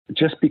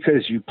just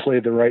because you play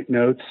the right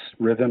notes,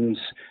 rhythms,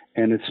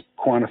 and it's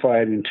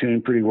quantified and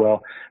tuned pretty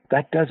well,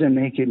 that doesn't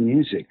make it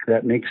music.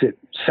 That makes it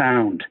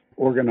sound,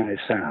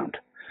 organized sound.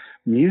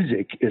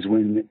 Music is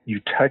when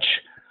you touch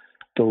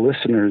the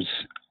listener's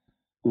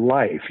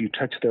life, you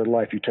touch their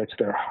life, you touch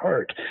their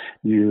heart,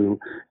 you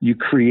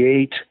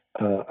create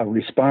a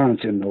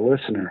response in the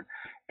listener.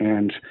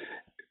 And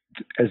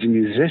as a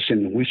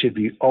musician, we should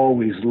be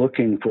always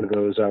looking for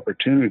those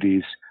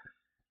opportunities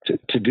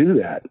to do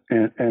that.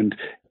 And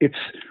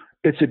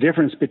it's a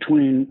difference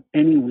between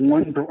any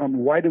one.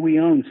 Why do we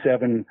own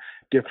 7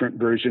 different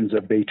versions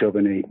of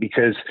Beethoven 8?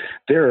 Because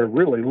there are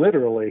really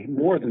literally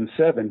more than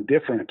 7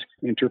 different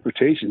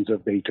interpretations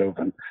of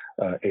Beethoven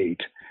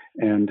 8.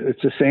 And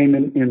it's the same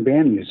in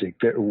band music.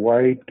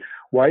 Why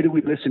do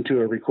we listen to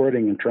a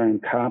recording and try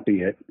and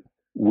copy it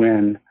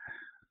when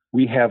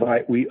we have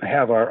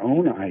our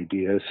own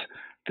ideas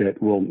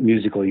that will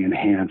musically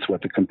enhance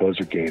what the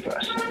composer gave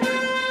us?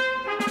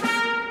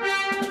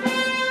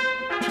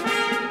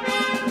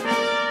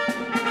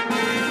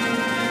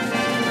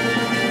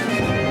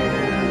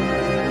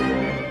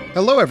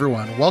 Hello,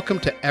 everyone. Welcome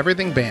to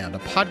Everything Band, a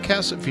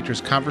podcast that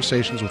features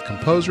conversations with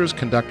composers,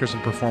 conductors,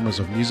 and performers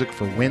of music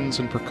for winds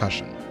and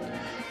percussion.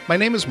 My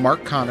name is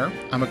Mark Connor.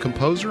 I'm a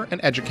composer and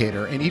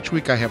educator, and each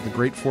week I have the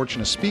great fortune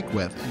to speak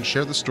with and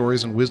share the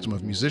stories and wisdom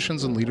of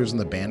musicians and leaders in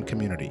the band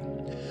community.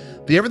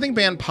 The Everything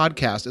Band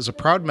podcast is a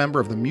proud member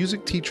of the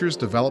Music Teachers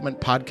Development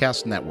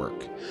Podcast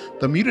Network.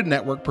 The Muted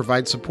Network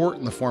provides support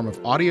in the form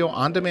of audio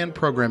on-demand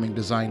programming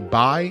designed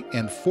by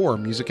and for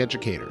music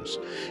educators.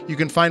 You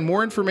can find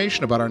more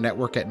information about our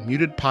network at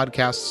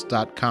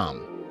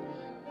mutedpodcasts.com.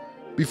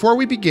 Before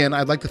we begin,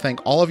 I'd like to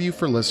thank all of you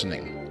for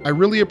listening. I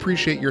really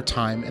appreciate your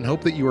time and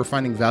hope that you are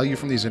finding value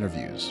from these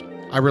interviews.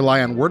 I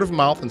rely on word of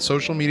mouth and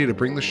social media to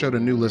bring the show to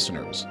new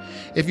listeners.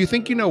 If you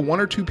think you know 1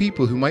 or 2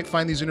 people who might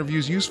find these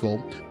interviews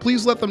useful,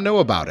 please let them know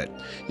about it.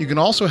 You can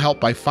also help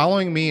by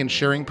following me and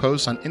sharing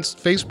posts on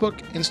Facebook,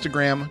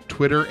 Instagram,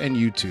 Twitter, and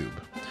YouTube.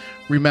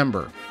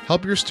 Remember,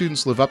 help your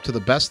students live up to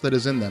the best that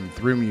is in them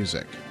through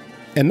music.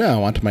 And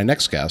now on to my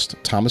next guest,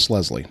 Thomas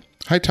Leslie.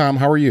 Hi, Tom.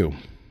 How are you?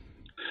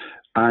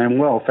 I'm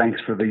well. Thanks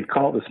for the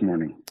call this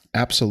morning.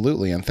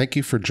 Absolutely, and thank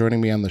you for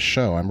joining me on the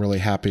show. I'm really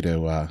happy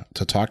to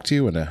talk to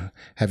you and to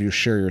have you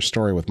share your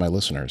story with my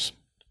listeners.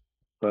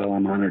 Well,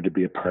 I'm honored to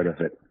be a part of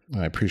it.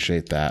 I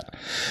appreciate that.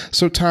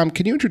 So, Tom,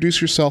 can you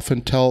introduce yourself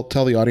and tell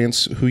the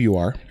audience who you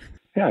are?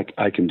 Yeah,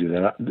 I can do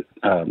that.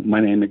 My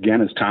name,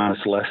 again, is Thomas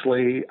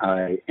Leslie.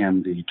 I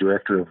am the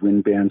Director of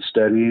Wind Band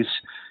Studies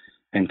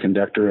and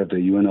conductor of the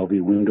UNLV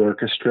Wind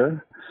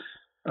Orchestra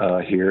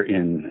here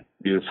in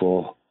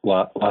beautiful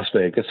Las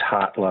Vegas,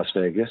 hot Las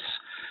Vegas.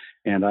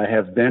 And I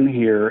have been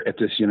here at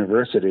this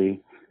university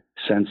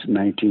since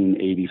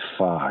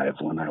 1985,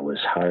 when I was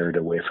hired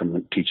away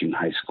from teaching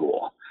high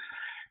school.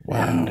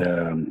 Wow. And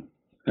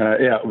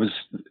it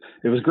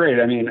was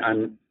great. I mean,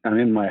 I'm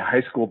in my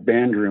high school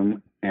band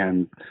room,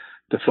 and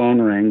the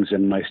phone rings,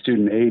 and my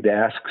student aide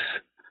asks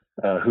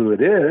who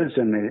it is,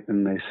 and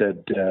they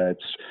said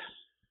it's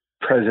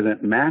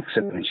President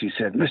Maxon, and she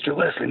said, Mr.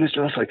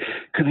 Leslie,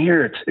 come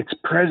here. It's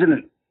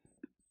President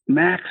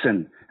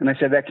Maxon. And I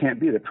said, that can't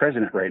be. The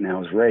president right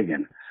now is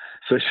Reagan.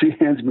 So she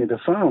hands me the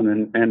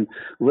phone, and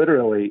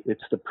literally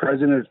it's the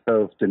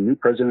new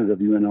president of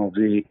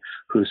UNLV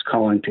who's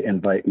calling to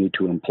invite me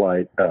to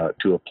apply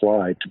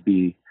to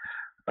be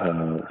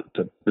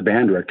the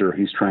band director.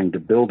 He's trying to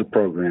build a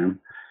program,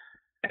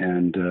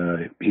 and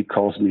he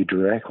calls me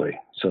directly.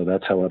 So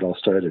that's how it all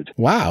started.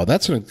 Wow,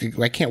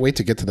 I can't wait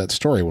to get to that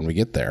story when we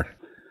get there.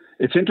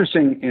 It's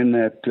interesting in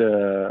that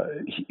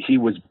he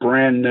was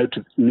brand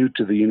new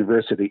to the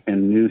university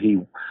and knew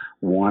he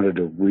wanted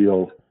a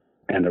real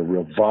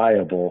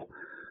viable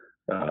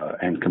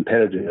and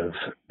competitive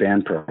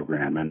band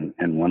program.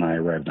 And when I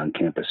arrived on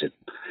campus,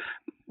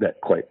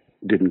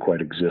 didn't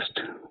quite exist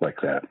like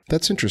that.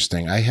 That's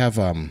interesting. I have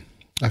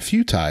a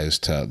few ties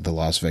to the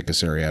Las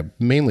Vegas area,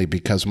 mainly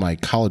because my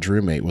college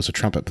roommate was a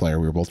trumpet player.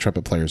 We were both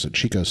trumpet players at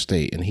Chico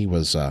State, and he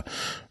was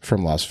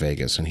from Las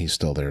Vegas, and he's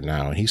still there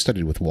now. And he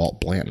studied with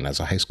Walt Blanton as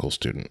a high school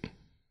student.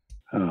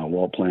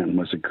 Walt Blanton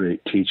was a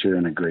great teacher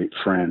and a great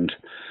friend.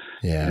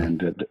 Yeah.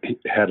 And he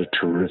had a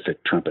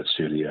terrific trumpet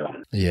studio.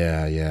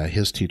 Yeah.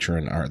 His teacher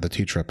and the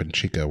teacher up in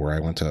Chico, where I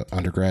went to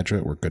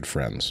undergraduate, were good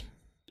friends.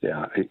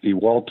 Yeah,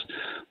 Walt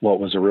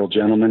was a real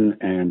gentleman,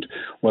 and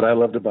what I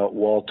loved about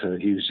Walt,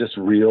 he was just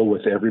real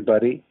with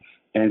everybody,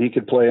 and he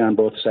could play on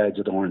both sides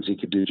of the horns. He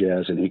could do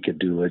jazz, and he could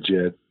do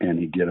legit, and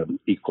he did them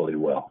equally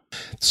well.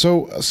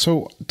 So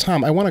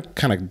Tom, I want to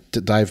kind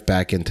of dive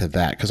back into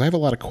that, because I have a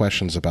lot of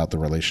questions about the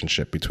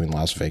relationship between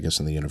Las Vegas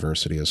and the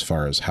university as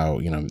far as how,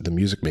 the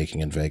music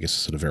making in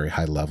Vegas is at a very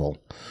high level.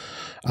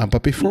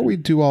 But before we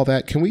do all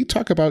that, can we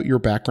talk about your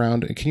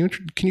background? Can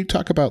you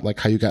talk about like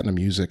how you got into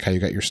music, how you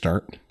got your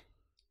start?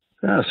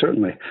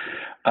 Certainly.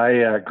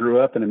 I grew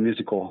up in a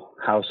musical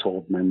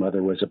household. My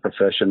mother was a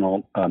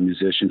professional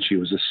musician. She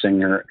was a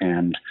singer,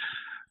 and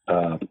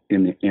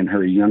in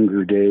her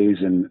younger days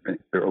and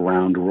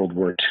around World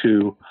War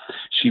II,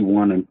 she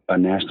won a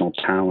national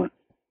talent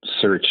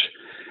search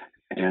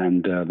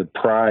And the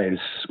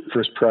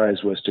first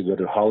prize was to go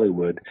to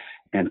Hollywood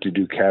and to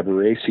do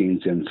cabaret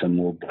scenes in some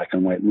old black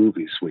and white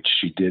movies, which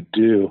she did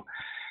do.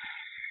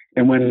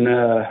 And when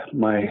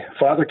my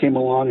father came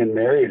along and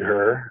married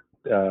her,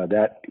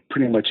 that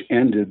pretty much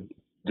ended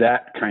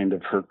that kind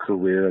of her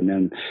career. And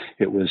then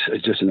it was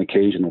just an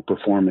occasional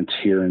performance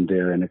here and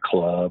there in a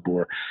club,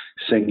 or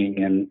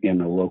singing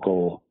in a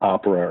local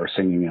opera, or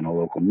singing in a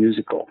local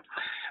musical.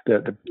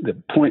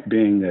 The point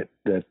being that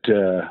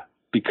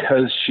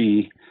because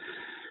she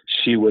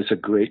was a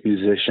great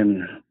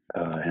musician,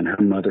 and her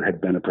mother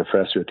had been a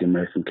professor at the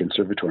American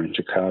Conservatory in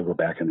Chicago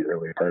back in the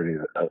early part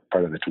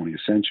of the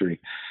 20th century,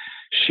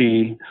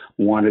 she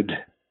wanted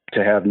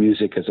to have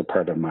music as a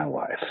part of my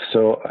life.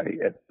 So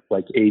at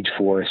like age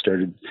 4, I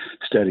started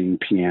studying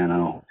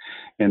piano.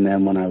 And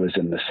then when I was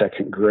in the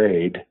second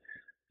grade,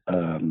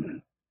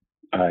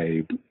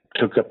 I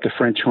took up the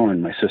French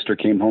horn. My sister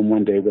came home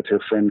one day with her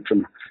friend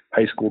from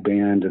high school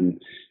band, and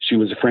she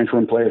was a French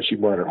horn player. She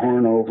brought her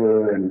horn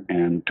over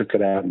and took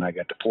it out, and I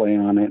got to play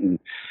on it. And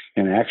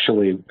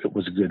actually, it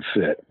was a good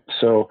fit.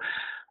 So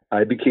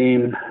I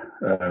became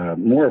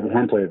more of a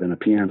horn player than a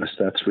pianist,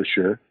 that's for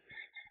sure.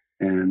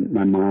 And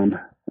my mom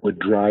would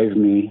drive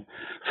me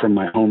from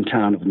my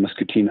hometown of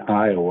Muscatine,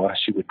 Iowa.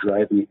 She would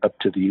drive me up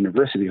to the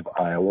University of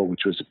Iowa,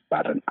 which was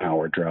about an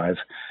hour drive,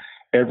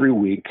 every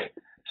week,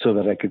 so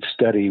that I could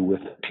study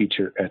with a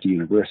teacher at the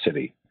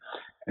university.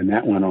 And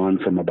that went on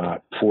from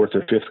about 4th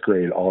or 5th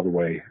grade all the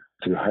way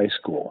through high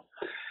school.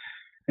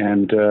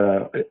 And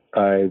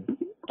I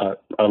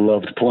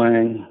loved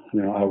playing.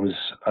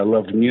 I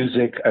loved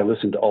music. I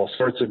listened to all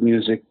sorts of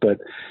music, but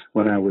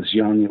when I was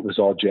young, it was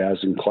all jazz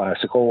and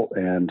classical.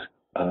 And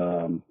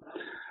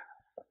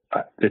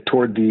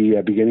toward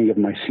the beginning of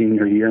my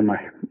senior year, my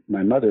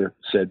mother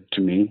said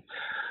to me,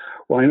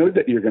 "Well, I know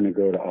that you're going to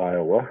go to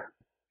Iowa,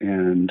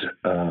 and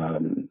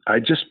I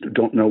just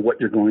don't know what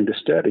you're going to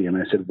study." And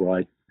I said, "Well,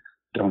 I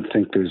don't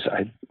think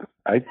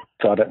I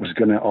thought it was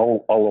going to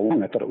all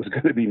along. I thought it was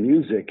going to be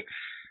music."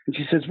 And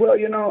she says, "Well,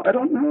 I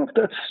don't know if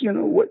that's,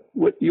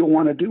 what you'll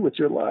want to do with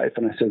your life."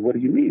 And I said, "What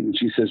do you mean?" And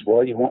she says,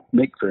 "Well, you won't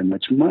make very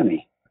much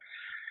money."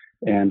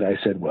 And I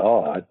said,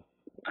 "Well,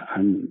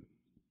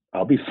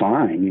 I'll be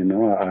fine.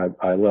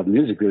 I love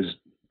music.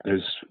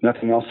 There's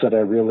nothing else that I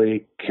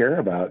really care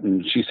about."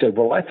 And she said,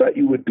 "Well, I thought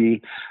you would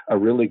be a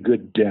really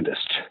good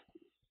dentist."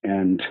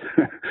 And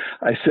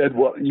I said,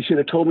 "Well, you should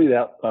have told me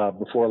that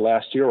before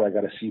last year, where I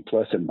got a C+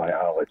 in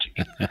biology."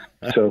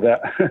 So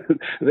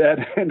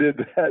that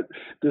ended that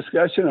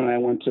discussion, and I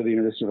went to the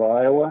University of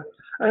Iowa.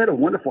 I had a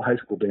wonderful high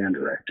school band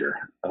director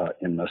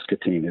in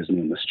Muscatine. His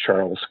name was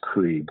Charles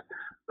Kreeb,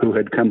 who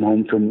had come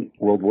home from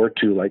World War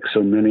II, like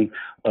so many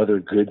other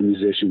good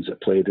musicians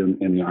that played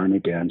in the Army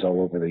bands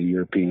all over the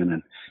European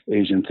and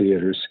Asian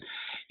theaters.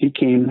 He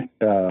came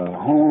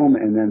home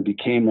and then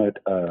became a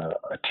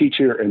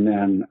teacher, and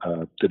then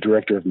the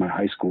director of my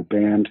high school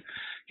band.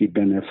 He'd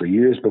been there for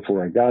years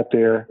before I got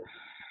there.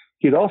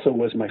 He also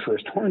was my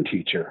first horn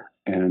teacher,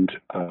 and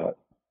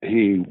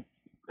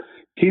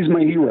he's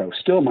my hero,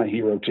 still my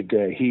hero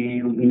today.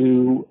 He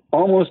knew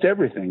almost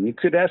everything. You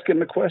could ask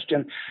him a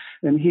question,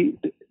 and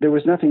there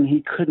was nothing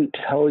he couldn't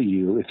tell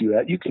you.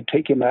 You could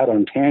take him out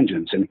on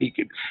tangents, and he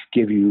could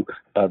give you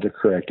the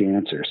correct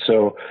answer.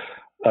 So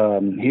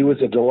he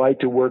was a delight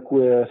to work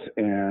with,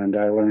 and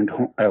I learned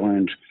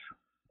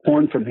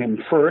horn from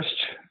him first,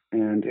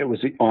 and it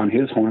was on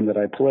his horn that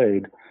I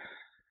played.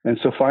 And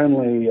so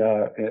finally,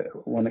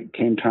 when it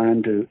came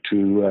time to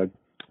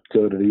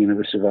go to the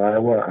University of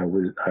Iowa,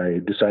 I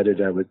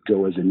decided I would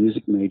go as a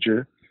music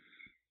major.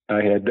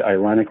 I had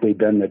ironically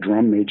been the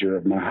drum major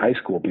of my high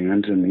school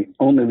band, and the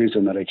only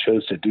reason that I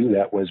chose to do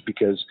that was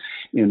because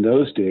in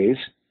those days,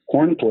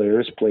 horn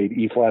players played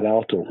E-flat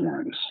alto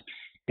horns,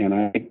 and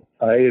I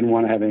didn't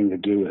want to have anything to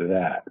do with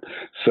that.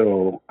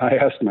 So I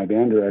asked my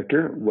band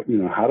director,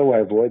 how do I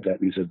avoid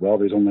that? And he said, "Well,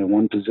 there's only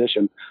one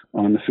position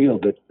on the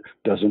field that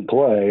doesn't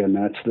play, and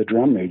that's the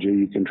drum major.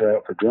 You can try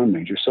out for drum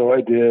major." So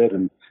I did,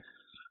 and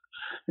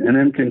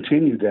then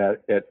continued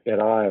that at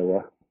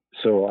Iowa.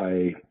 So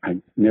I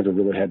never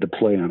really had to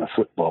play on a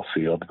football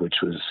field,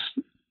 which was,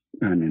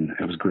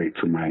 it was great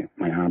for my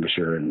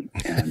embouchure, and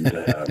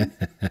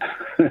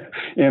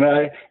and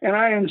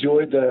I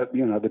enjoyed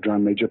the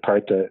drum major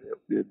part. The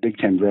Big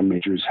Ten drum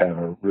majors have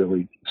a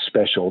really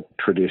special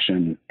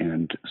tradition,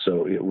 and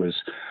so it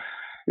was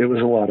a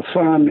lot of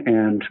fun.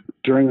 And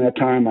during that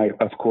time, I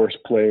of course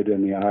played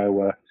in the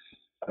Iowa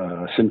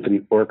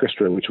Symphony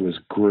Orchestra, which was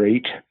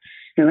great.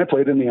 And I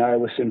played in the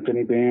Iowa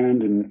Symphony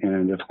Band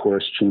and of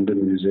course, chamber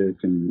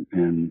music.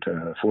 And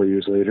 4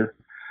 years later,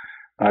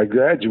 I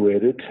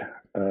graduated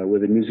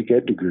with a music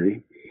ed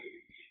degree.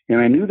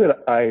 And I knew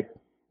that I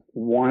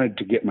wanted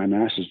to get my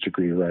master's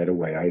degree right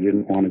away. I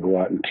didn't want to go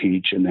out and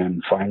teach and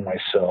then find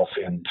myself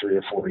in 3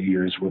 or 4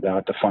 years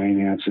without the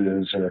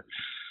finances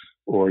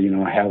or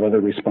have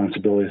other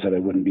responsibilities that I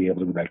wouldn't be able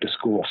to go back to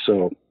school.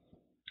 So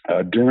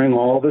during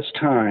all this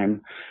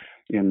time,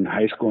 in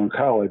high school and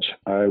college,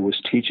 I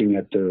was teaching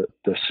at the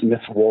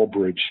Smith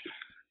Walbridge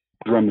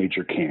drum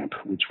major camp,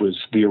 which was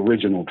the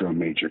original drum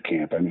major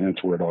camp. I mean,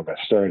 that's where it all got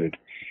started.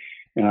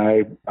 And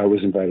I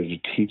was invited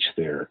to teach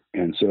there.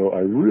 And so I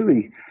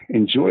really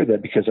enjoyed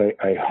that because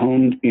I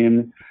honed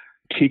in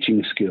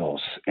teaching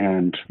skills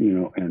and,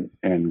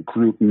 and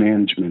group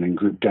management and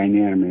group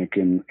dynamic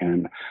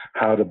and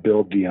how to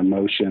build the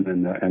emotion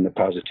and the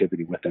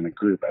positivity within a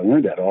group. I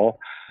learned that all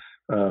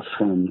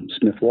from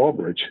Smith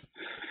Walbridge.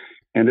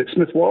 And at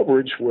Smith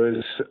Walbridge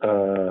was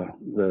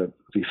the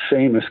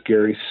famous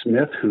Gary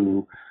Smith,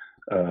 who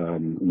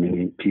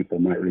many people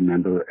might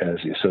remember as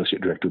the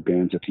Associate Director of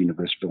Bands at the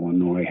University of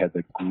Illinois, had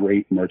the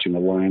great Marching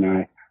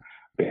Illini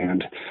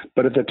band.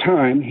 But at the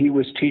time, he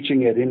was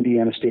teaching at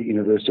Indiana State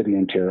University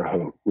in Terre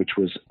Haute, which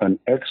was an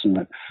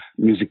excellent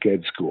music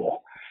ed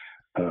school.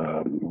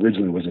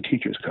 Originally was a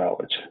teacher's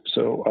college.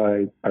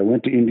 So I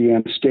went to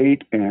Indiana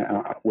State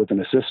with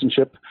an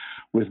assistantship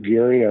with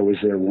Gary. I was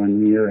there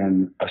 1 year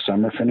and a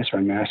summer, finished my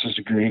master's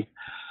degree,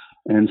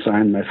 and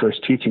signed my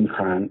first teaching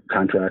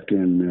contract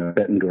in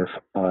Bettendorf,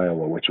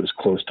 Iowa, which was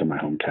close to my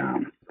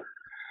hometown.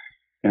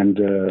 And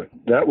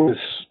that was,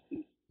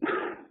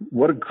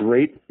 what a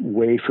great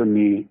way for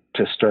me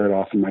to start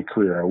off in my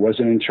career. I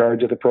wasn't in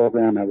charge of the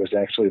program. I was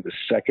actually the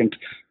second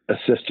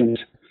assistant.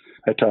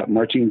 I taught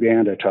marching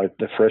band. I taught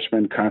the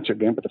freshman concert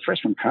band, but the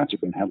freshman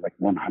concert band had like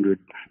 100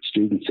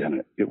 students in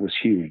it. It was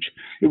huge.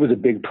 It was a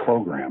big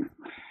program.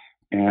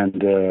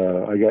 And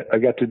I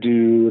got to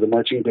do the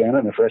marching band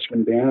and the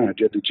freshman band. I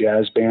did the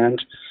jazz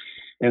band.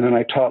 And then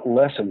I taught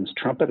lessons,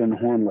 trumpet and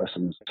horn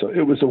lessons. So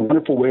it was a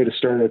wonderful way to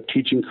start a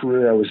teaching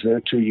career. I was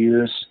there 2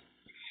 years.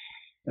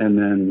 And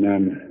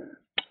then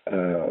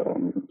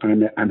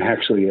I'm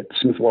actually at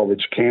Smith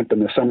Walbridge camp in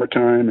the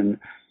summertime,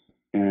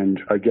 and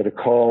I get a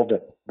call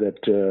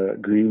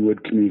that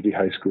Greenwood Community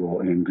High School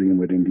in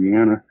Greenwood,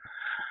 Indiana,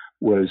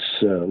 was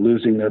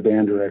losing their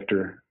band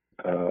director.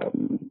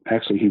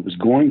 Actually, he was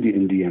going to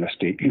Indiana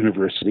State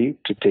University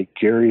to take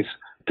Gary's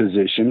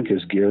position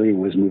because Gary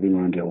was moving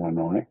on to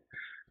Illinois.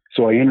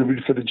 So I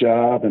interviewed for the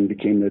job and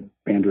became the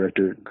band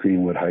director at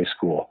Greenwood High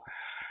School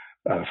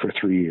for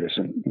 3 years.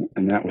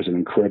 And that was an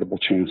incredible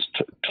chance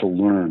to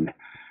learn,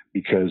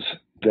 because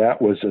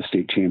that was a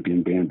state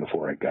champion band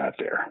before I got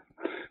there.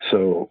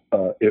 So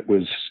it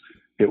was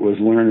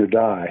learn or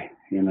die,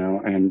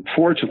 and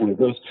fortunately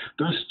those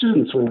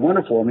students were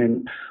wonderful. I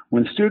mean,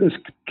 when students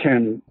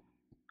can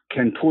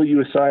pull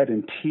you aside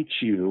and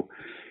teach you,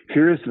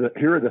 here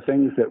are the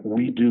things that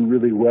we do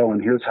really well,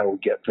 and here's how we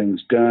get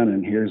things done,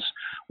 and here's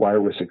why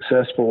we're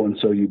successful. And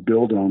so you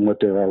build on what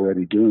they're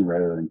already doing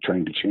rather than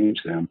trying to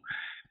change them.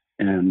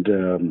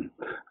 And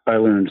I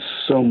learned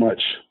so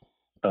much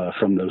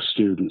from those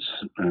students.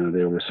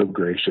 They were so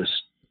gracious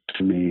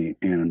to me,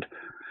 and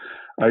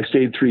I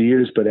stayed 3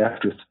 years, but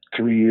after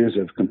 3 years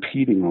of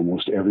competing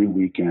almost every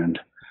weekend,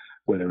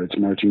 whether it's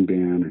marching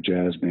band or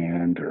jazz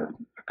band or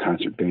a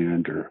concert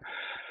band or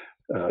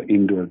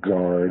indoor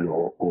guard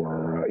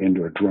or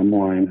indoor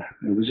drumline,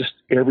 it was just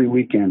every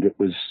weekend. It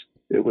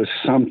was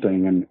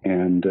something,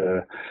 and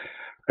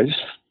I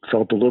just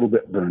felt a little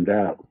bit burned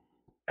out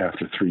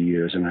after 3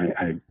 years, and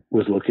I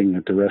was looking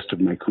at the rest of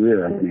my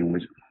career. I mean,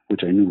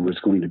 which I knew was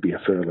going to be a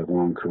fairly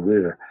long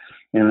career,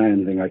 and I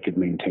didn't think I could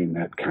maintain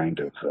that kind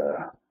of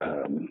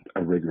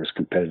a rigorous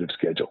competitive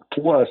schedule.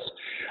 Plus,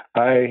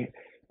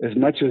 as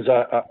much as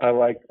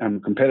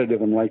I'm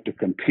competitive and like to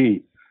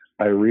compete,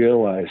 I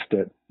realized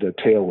that the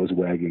tail was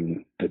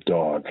wagging the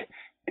dog,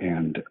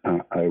 and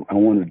I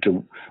wanted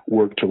to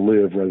work to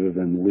live rather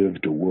than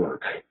live to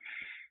work.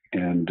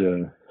 And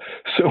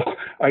so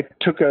I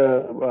took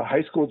a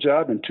high school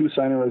job in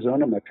Tucson,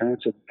 Arizona. My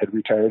parents had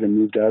retired and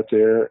moved out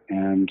there,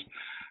 and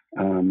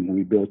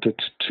we built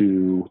it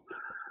to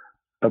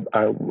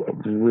a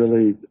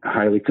really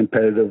highly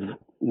competitive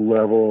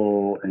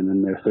level. And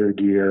in their third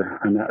year,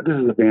 this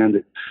is a band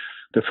that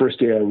the first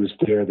day I was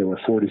there were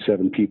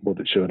 47 people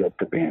that showed up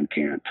to band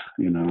camp.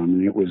 I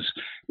mean,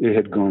 it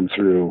had gone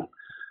through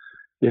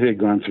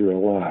a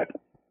lot.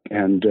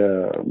 And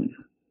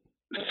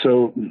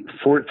so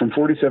from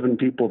 47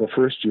 people the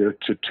first year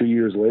to 2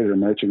 years later,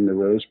 marching the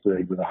Rose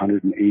Parade with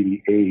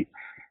 188,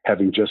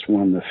 having just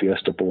won the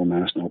Fiesta Bowl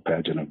National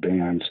Pageant of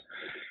Bands.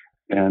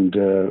 And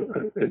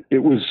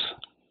it was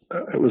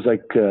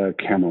like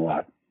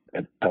Camelot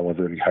at Palo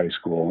Verde High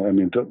School. I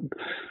mean,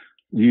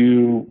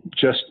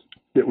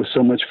 it was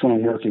so much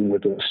fun working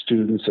with those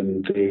students,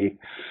 and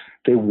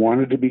they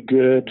wanted to be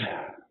good.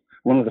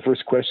 One of the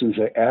first questions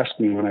they asked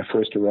me when I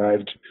first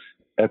arrived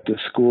at the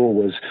school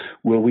was,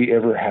 will we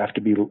ever have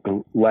to be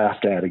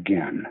laughed at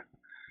again?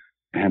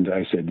 And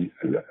I said,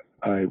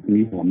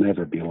 we will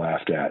never be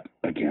laughed at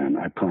again,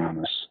 I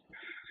promise.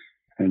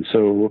 And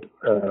so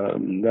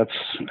that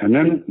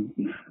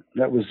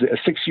was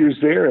 6 years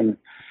there, and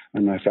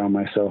I found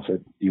myself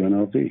at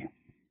UNLV.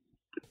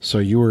 So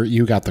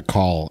you got the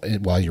call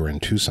while you were in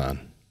Tucson.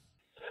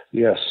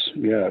 Yes,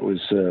 yeah, it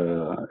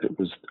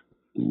was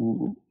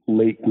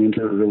late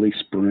winter, early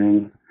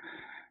spring,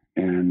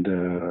 and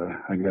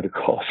I got a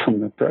call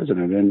from the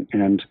president,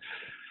 and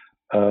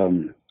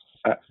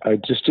I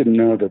just didn't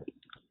know that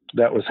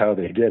that was how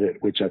they did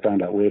it, which I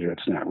found out later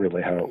it's not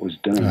really how it was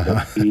done.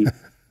 But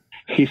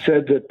he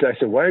said that, I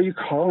said, why are you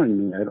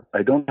calling me?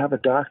 I don't have a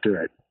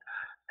doctorate.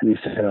 And he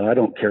said, I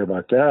don't care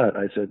about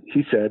that.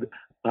 He said,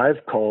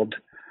 I've called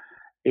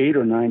 8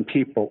 or 9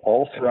 people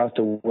all throughout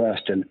the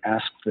West and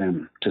asked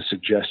them to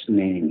suggest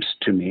names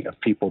to me of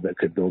people that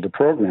could build a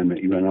program at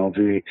UNLV.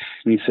 And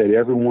he said,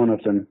 every one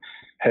of them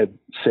had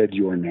said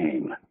your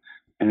name.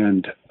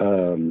 And,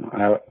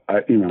 I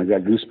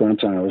got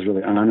goosebumps, and I was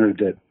really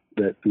honored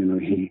that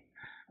he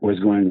was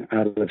going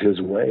out of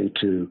his way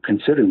to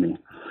consider me.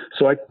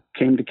 So I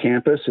came to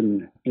campus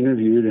and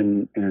interviewed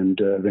and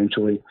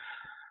eventually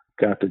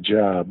got the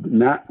job,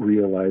 not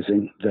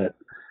realizing that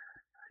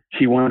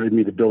he wanted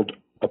me to build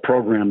a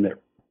program that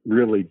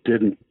really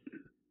didn't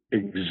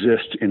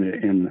exist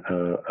in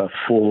a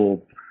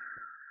full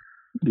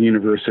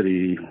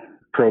university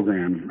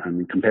program. I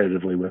mean,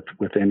 competitively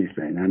with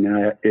anything. I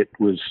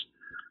mean,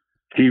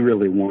 he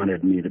really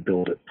wanted me to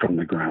build it from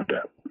the ground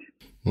up.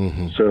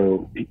 Mm-hmm.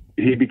 So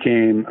he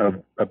became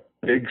a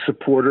big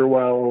supporter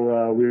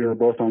while we were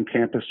both on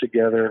campus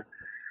together.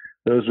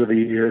 Those were the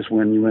years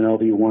when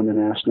UNLV won the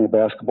National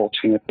Basketball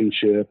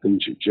Championship,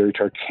 and Jerry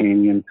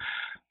Tarkanian.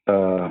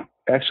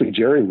 Actually,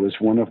 Jerry was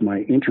one of my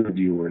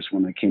interviewers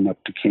when I came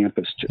up to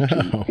campus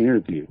to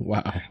interview.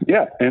 Wow.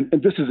 Yeah, and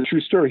this is a true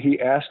story. He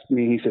asked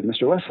me, he said,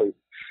 Mr. Leslie,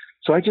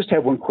 so I just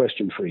have one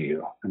question for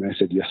you. And I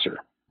said, yes, sir.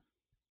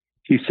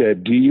 He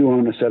said, do you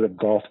own a set of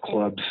golf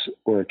clubs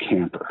or a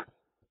camper?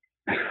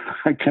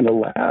 I kind of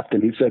laughed,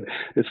 and he said,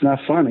 it's not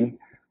funny.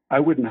 I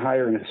wouldn't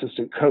hire an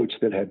assistant coach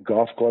that had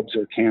golf clubs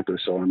or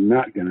campers, so I'm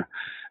not going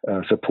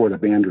to support a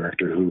band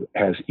director who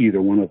has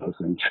either one of those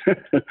things.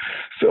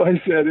 So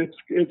I said,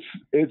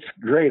 it's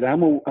great.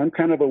 I'm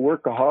kind of a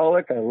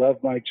workaholic. I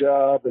love my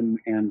job, and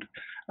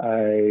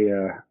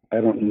I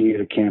don't need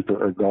a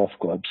camper or golf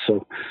club.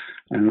 So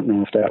I don't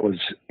know if that was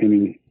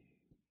any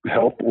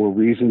help or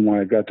reason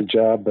why I got the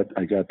job, but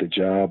I got the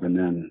job, and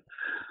then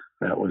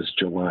that was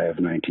July of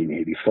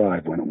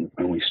 1985 when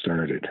we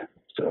started.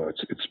 So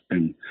it's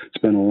been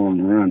a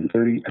long run.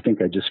 I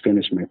think I just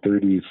finished my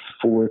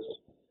 34th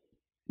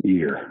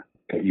year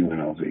at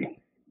UNLV.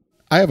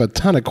 I have a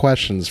ton of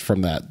questions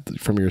from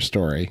your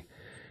story.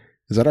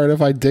 Is that all right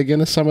if I dig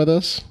into some of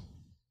this?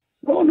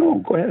 Oh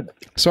no, go ahead.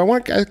 So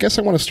I guess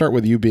I want to start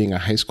with you being a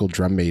high school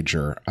drum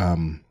major.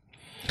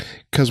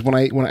 Because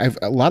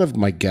a lot of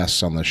my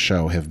guests on the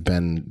show have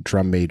been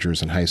drum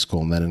majors in high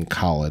school and then in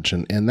college,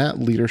 and that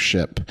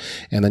leadership,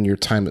 and then your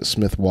time at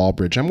Smith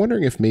Walbridge. I'm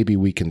wondering if maybe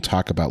we can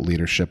talk about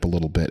leadership a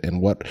little bit and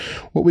what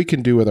we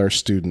can do with our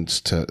students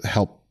to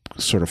help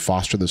sort of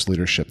foster this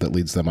leadership that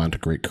leads them on to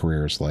great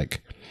careers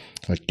like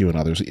you and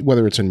others,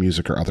 whether it's in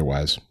music or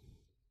otherwise.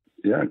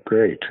 Yeah,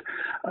 great.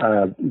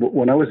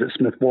 When I was at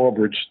Smith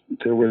Walbridge,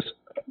 there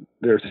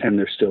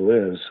still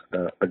is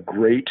a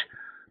great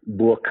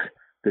book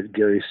that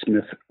Gary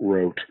Smith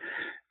wrote.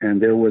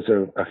 And there was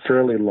a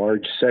fairly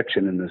large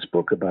section in this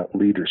book about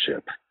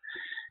leadership.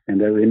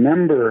 And I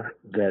remember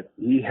that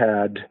he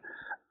had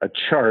a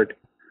chart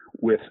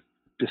with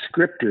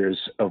descriptors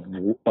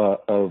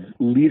of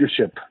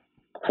leadership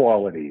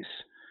qualities.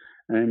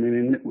 I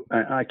mean,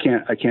 I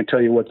can't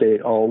tell you what they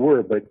all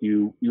were, but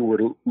you were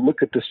to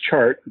look at this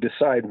chart,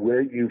 decide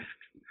where you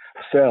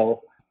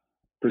fell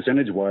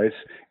percentage-wise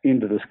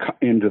into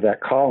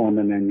that column,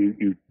 and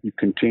then you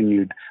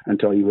continued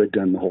until you had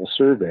done the whole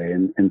survey,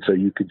 and so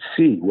you could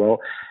see. Well,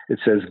 it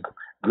says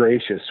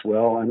gracious.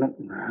 Well, I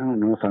don't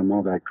know if I'm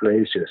all that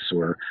gracious,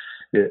 or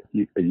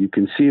you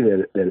can see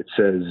that it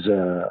says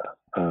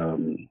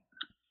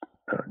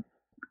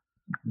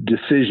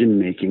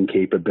decision-making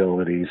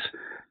capabilities,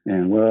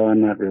 and well,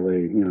 I'm not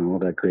really all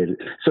that great.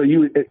 So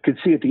you could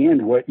see at the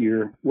end what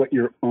your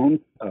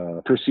own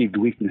perceived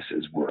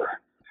weaknesses were.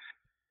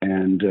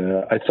 And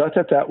I thought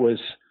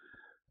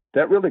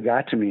that really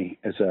got to me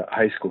as a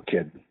high school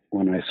kid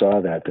when I saw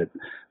that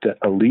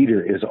a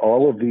leader is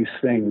all of these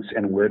things,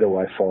 and where do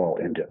I fall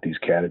into these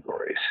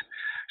categories?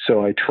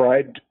 So I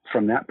tried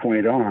from that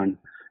point on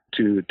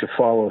to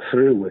follow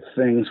through with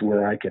things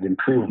where I could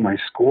improve my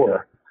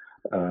score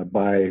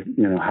by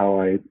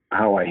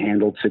how I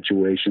handled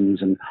situations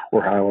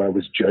or how I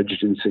was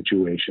judged in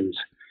situations.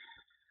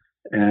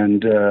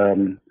 And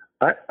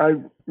I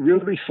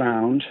really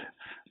found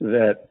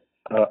that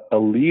a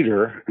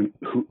leader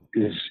who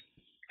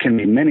can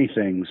be many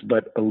things,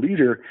 but a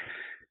leader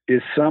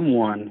is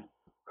someone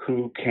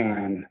who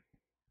can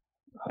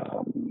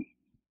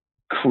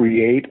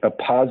create a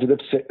positive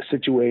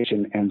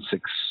situation and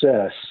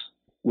success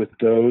with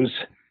those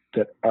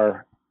that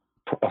are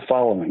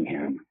following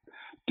him,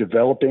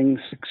 developing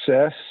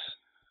success,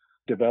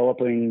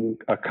 developing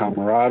a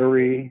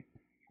camaraderie,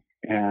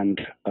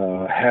 and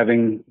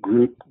having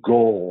group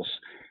goals.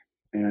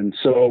 And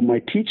so my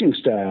teaching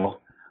style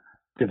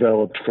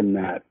developed from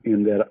that,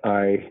 in that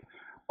I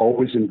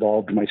always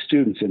involved my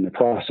students in the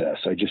process.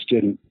 I just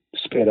didn't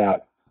spit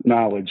out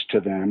knowledge to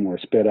them or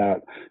spit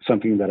out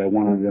something that I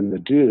wanted them to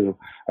do.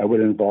 I would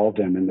involve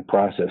them in the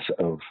process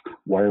of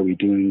why are we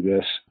doing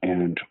this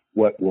and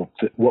what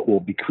will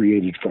be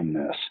created from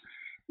this.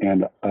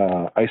 And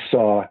I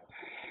saw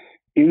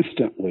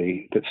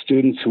instantly that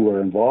students who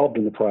are involved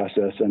in the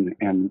process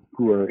and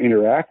who are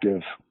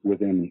interactive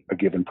within a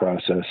given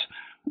process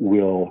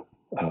will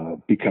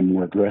become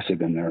more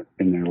aggressive in their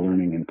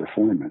learning and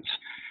performance.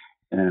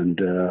 And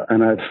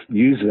I've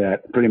used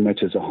that pretty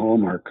much as a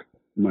hallmark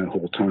my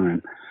whole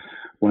time.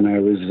 When I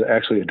was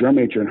actually a drum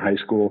major in high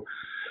school,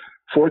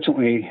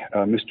 fortunately,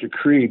 Mr.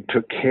 Kreeb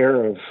took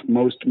care of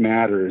most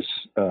matters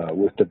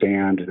with the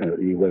band,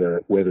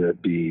 whether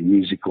it be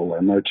musical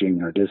or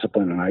marching or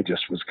discipline, and I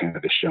just was kind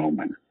of a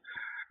showman.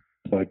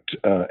 But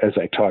as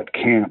I taught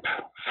camp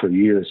for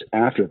years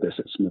after this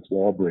at Smith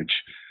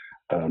Walbridge,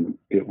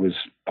 it was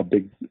a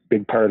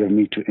big part of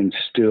me to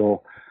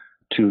instill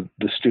to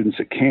the students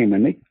that came.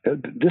 And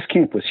this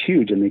camp was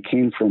huge, and they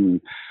came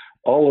from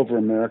all over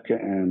America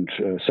and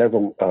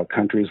several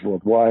countries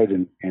worldwide.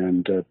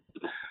 And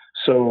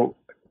so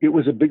it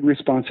was a big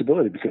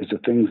responsibility, because the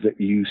things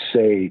that you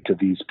say to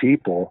these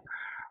people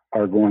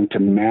are going to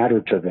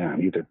matter to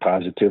them, either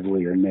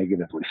positively or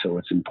negatively. So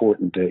it's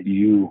important that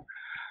you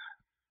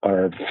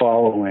are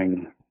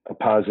following a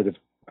positive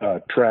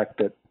track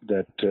that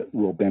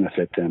will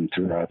benefit them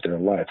throughout their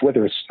life,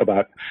 whether it's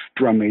about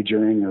drum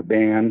majoring or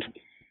band.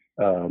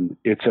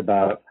 It's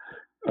about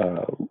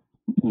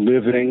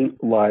living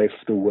life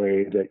the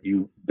way that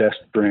you best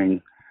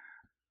bring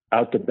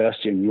out the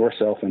best in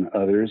yourself and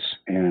others,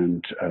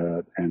 and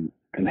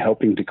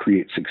helping to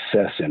create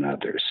success in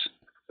others.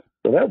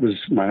 So that was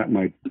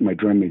my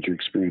drum major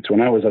experience.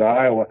 When I was at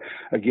Iowa,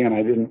 again,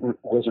 I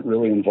wasn't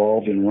really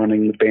involved in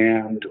running the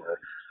band or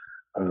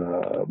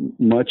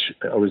much.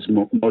 I was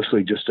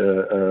mostly just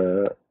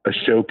a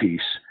showpiece,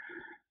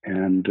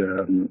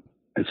 and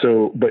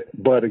so,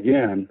 but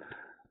again,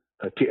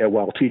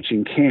 while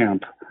teaching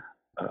camp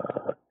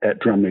at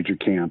drum major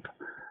camp,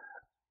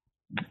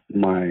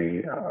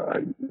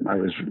 I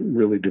was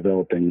really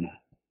developing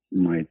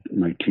my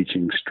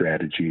teaching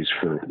strategies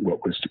for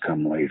what was to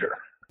come later.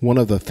 One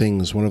of the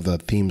themes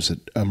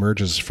that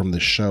emerges from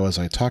this show as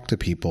I talk to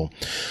people,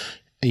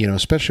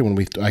 especially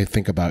when I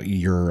think about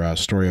your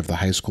story of the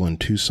high school in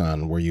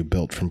Tucson, where you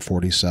built from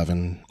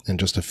 47 in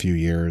just a few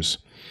years,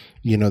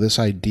 this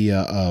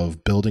idea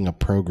of building a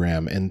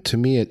program. And to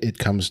me, it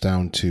comes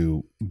down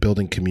to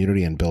building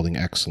community and building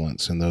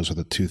excellence. And those are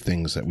the two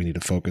things that we need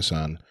to focus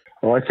on.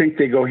 Well, I think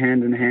they go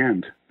hand in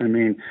hand. I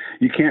mean,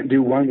 you can't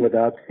do one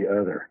without the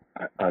other,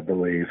 I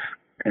believe.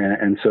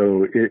 And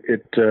so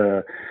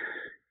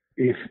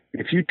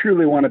if you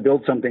truly want to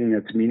build something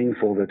that's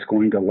meaningful, that's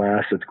going to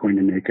last, that's going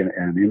to make an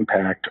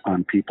impact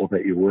on people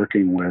that you're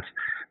working with,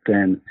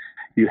 then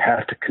you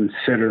have to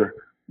consider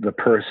the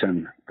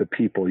person, the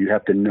people. You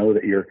have to know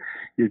that you're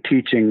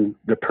teaching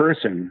the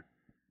person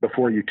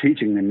before you're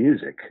teaching the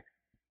music.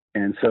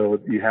 And so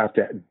you have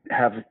to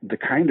have the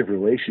kind of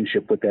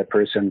relationship with that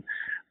person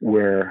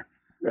where,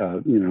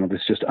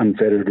 it's just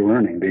unfettered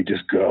learning. They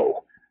just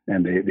go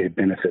and they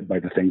benefit by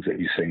the things that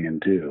you say and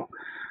do.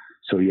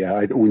 So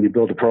yeah, when you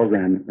build a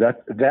program,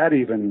 that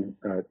even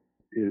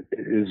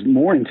is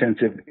more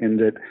intensive in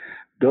that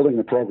building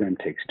a program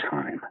takes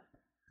time.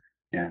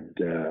 And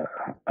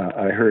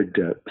I heard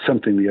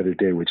something the other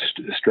day which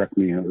struck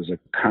me. It was a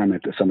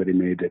comment that somebody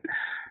made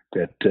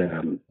that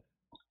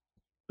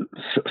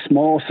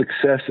small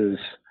successes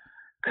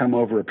come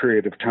over a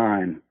period of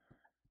time,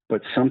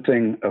 but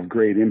something of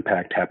great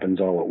impact happens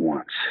all at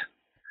once.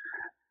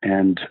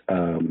 And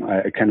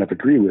I kind of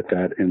agree with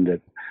that, in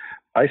that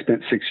I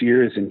spent 6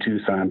 years in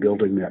Tucson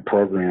building that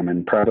program,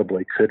 and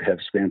probably could have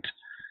spent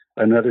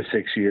another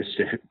 6 years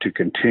to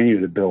continue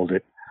to build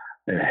it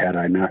had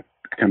I not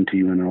come to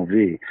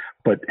UNLV.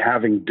 But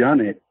having done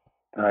it,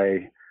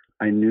 I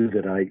knew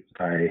that I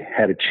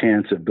had a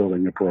chance of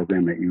building a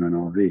program at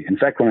UNLV. In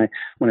fact,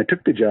 when I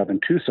took the job in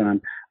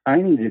Tucson,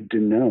 I needed to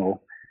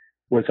know,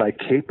 was I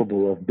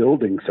capable of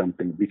building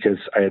something? Because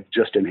I had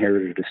just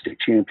inherited a state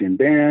champion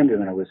band,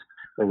 and I was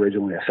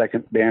originally a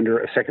second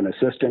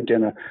assistant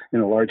in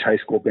a large high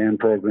school band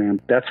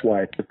program. That's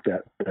why I took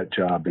that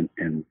job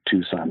in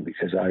Tucson,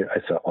 because I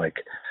felt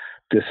like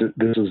this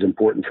was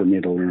important for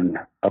me to learn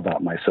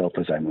about myself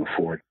as I move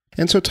forward.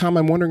 And so, Tom,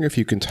 I'm wondering if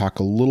you can talk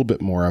a little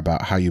bit more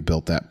about how you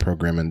built that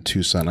program in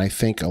Tucson. I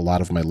think a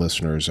lot of my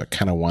listeners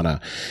kind of want to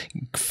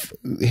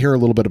hear a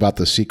little bit about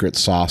the secret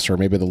sauce, or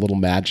maybe the little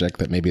magic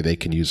that maybe they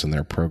can use in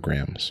their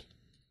programs.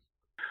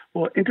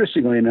 Well,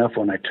 interestingly enough,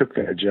 when I took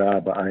that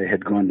job, I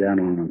had gone down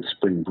on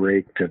spring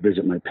break to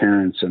visit my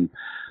parents, and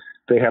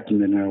they happened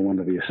to know one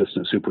of the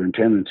assistant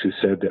superintendents, who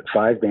said that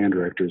 5 band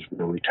directors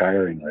were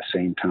retiring at the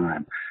same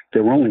time.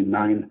 There were only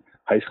 9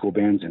 high school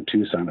bands in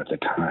Tucson at the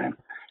time,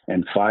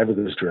 and 5 of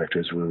those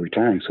directors were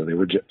retiring, so there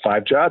were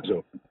 5 jobs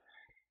open.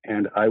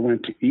 And I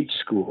went to each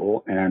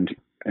school and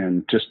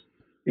just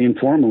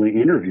informally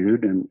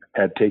interviewed, and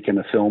had taken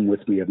a film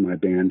with me of my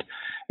band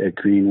at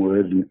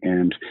Greenwood,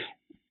 and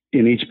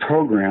in each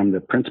program,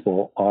 the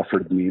principal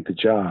offered me the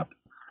job.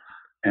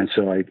 And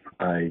so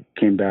I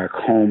came back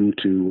home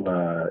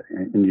to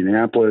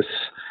Indianapolis,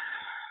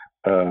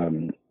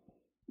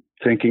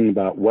 thinking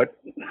about what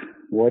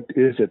What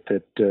is it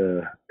that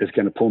is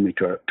going to pull me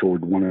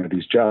toward one of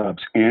these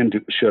jobs? And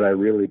should I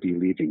really be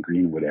leaving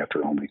Greenwood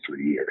after only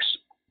 3 years?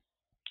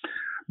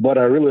 But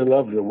I really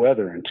love the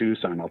weather in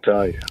Tucson, I'll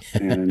tell you.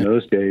 And in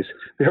those days,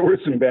 there were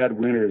some bad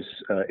winters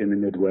in the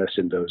Midwest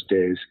in those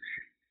days.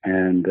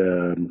 And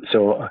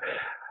so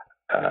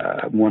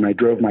when I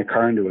drove my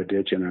car into a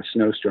ditch in a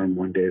snowstorm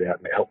one day,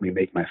 that helped me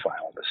make my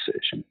final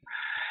decision.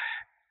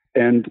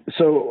 And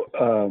so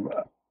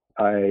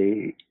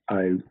I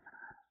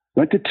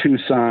went to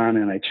Tucson,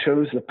 and I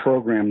chose the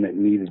program that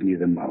needed me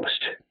the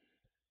most.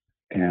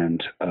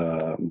 And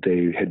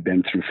they had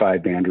been through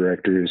 5 band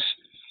directors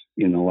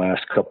in the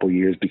last couple of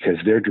years because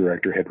their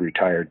director had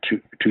retired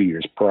two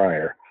years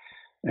prior.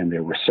 And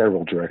there were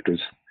several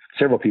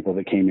people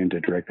that came in to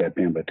direct that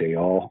band, but they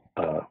all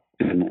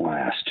didn't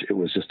last. It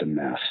was just a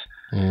mess.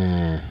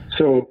 Mm.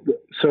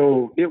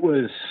 So it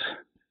was,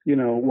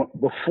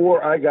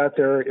 before I got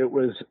there, it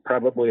was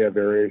probably a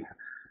very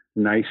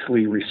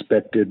nicely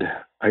respected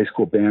high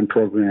school band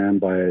program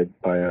by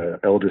a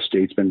elder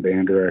statesman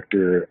band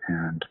director,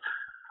 and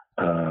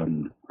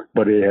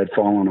but it had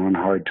fallen on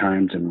hard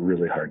times and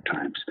really hard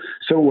times.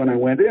 So when I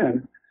went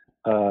in,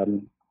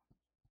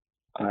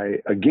 I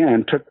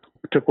again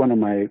took one of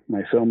my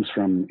films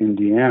from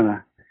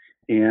Indiana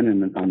in,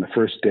 and on the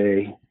first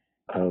day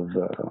of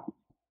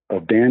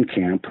band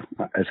camp,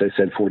 as I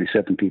said,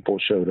 47 people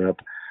showed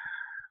up.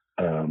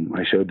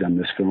 I showed them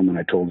this film, and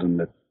I told them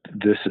that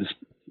this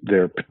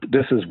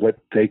is what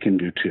they can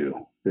do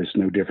too. There's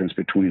no difference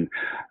between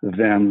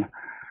them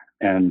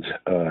and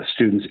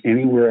students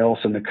anywhere else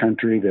in the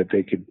country, that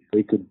they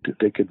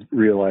could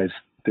realize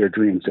their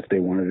dreams if they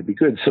wanted to be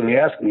good. So they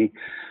asked me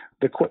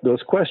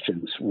those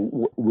questions.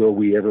 Will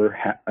we ever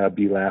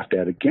be laughed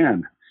at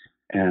again?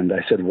 And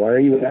I said, why are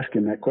you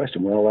asking that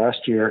question? Well,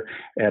 last year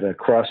at a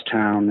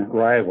crosstown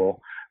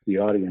rival, the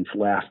audience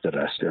laughed at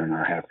us during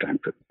our halftime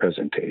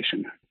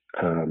presentation.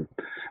 And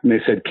they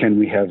said, can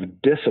we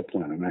have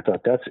discipline? And I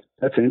thought,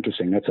 that's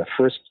interesting. That's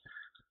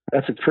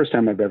the first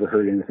time I've ever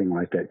heard anything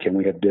like that. Can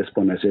we have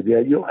discipline? I said, yeah,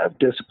 you'll have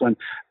discipline,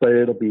 but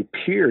it'll be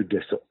peer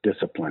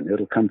discipline.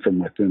 It'll come from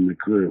within the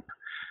group.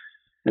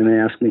 And they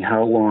asked me,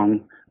 how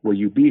long will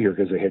you be here?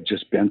 Because they had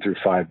just been through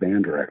 5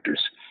 band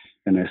directors.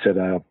 And I said,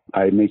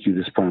 I make you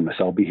this promise.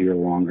 I'll be here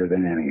longer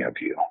than any of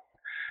you.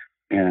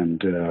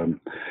 And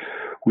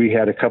we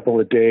had a couple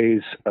of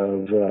days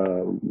of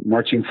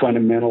marching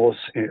fundamentals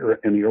in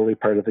the early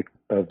part of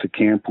the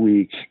camp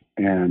week.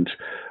 And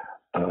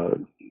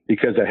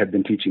because I had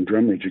been teaching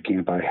drum major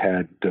camp, I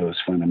had those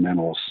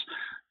fundamentals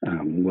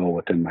well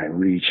within my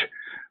reach,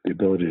 the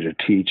ability to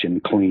teach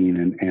and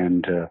clean.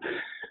 And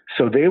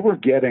so they were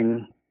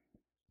getting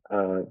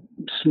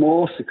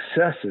small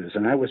successes,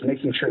 and I was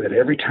making sure that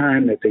every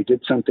time that they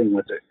did something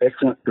with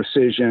excellent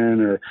precision,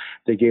 or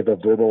they gave a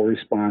verbal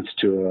response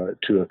to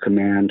a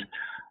command,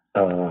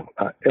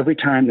 every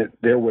time that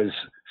there was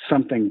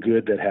something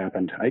good that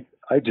happened,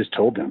 I just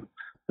told them,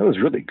 that was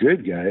really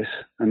good, guys.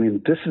 I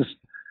mean, this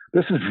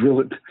is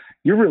really,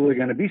 you're really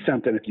going to be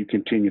something if you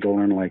continue to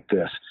learn like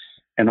this.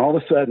 And all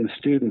of a sudden,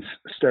 students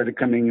started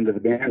coming into the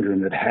band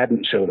room that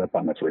hadn't showed up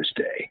on the first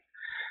day.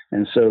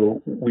 And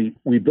so we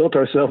built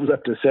ourselves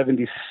up to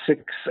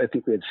 76. I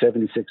think we had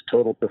 76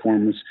 total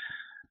performers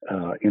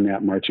in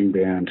that marching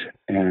band,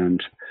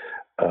 and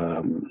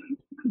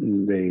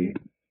they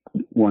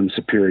won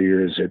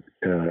superiors at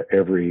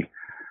every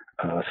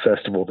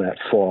festival that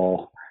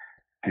fall,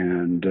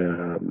 and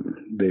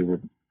they were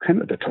kind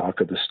of the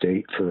talk of the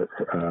state for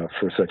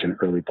such an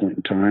early point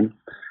in time.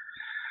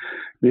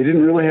 They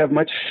didn't really have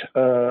much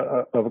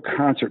of a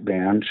concert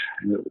band.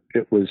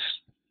 It was.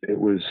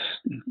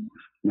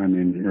 I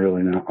mean,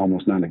 really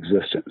almost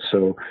non-existent.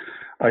 So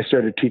I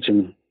started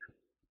teaching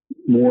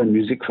more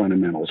music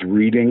fundamentals,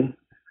 reading,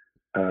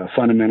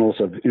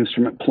 fundamentals of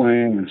instrument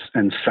playing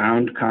and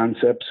sound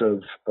concepts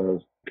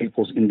of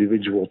people's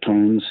individual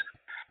tones.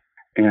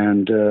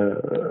 And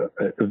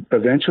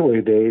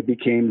eventually they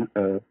became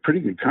a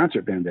pretty good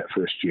concert band that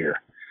first year.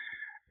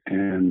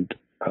 And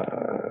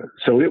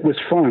so it was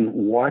fun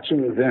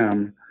watching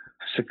them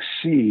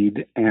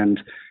succeed,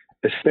 and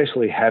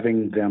especially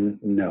having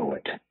them know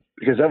it.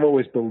 Because I've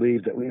always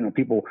believed that,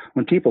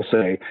 when people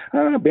say,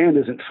 band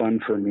isn't fun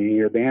for me,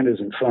 or band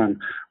isn't fun,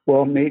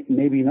 well,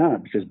 maybe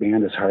not, because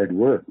band is hard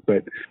work.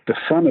 But the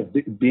fun of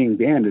being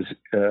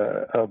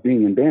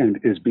in band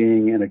is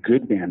being in a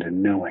good band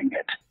and knowing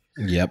it.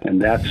 Yep. And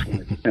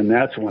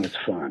that's when it's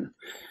fun.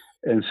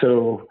 And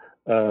so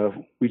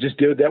we just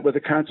did that with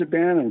the concert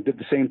band, and did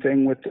the same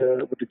thing with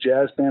the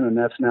jazz band. And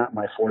that's not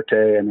my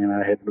forte. I mean,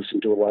 I had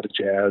listened to a lot of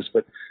jazz,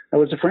 but I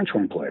was a French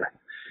horn player.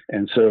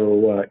 And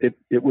so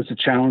it was a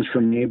challenge for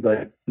me,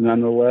 but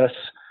nonetheless,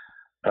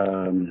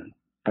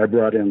 I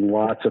brought in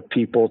lots of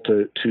people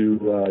to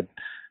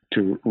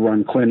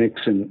run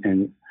clinics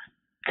and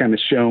kind of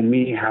show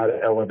me how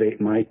to elevate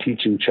my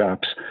teaching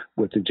chops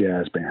with the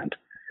jazz band.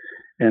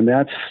 And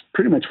that's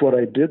pretty much what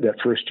I did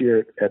that first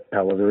year at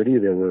Palo Verde.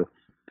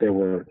 There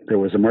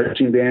was a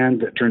marching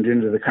band that turned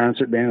into the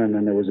concert band, and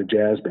then there was a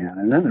jazz band.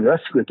 And then the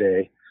rest of the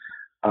day,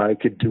 I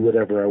could do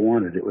whatever I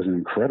wanted. It was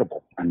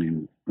incredible. I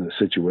mean, the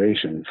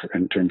situation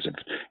in terms of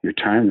your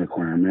time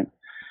requirement.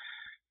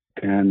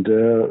 And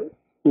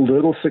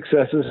little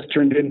successes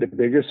turned into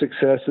bigger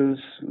successes.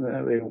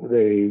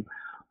 They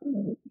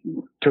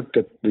took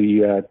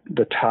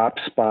the top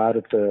spot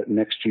at the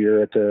next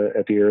year at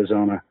the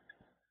Arizona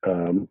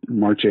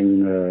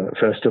marching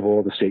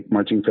festival, the state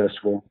marching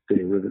festival. They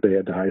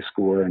had the high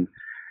score, and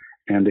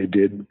they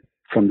did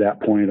from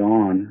that point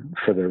on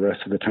for the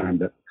rest of the time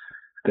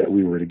that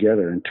we were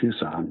together in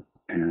Tucson.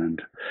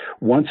 And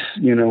once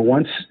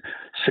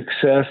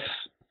success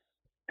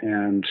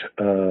and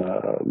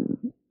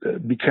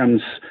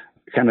becomes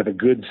kind of a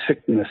good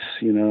sickness,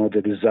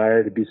 the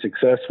desire to be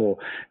successful,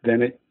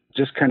 then it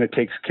just kind of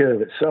takes care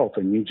of itself,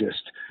 and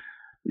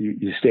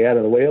you stay out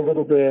of the way a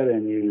little bit,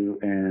 and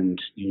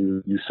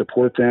you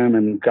support them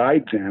and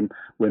guide them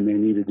when they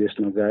need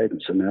additional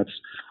guidance. And that's,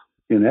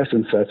 in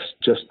essence, that's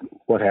just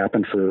what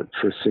happened for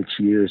 6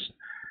 years.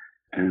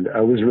 And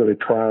I was really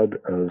proud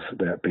of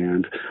that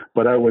band,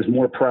 but I was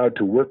more proud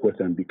to work with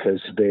them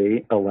because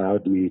they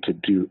allowed me to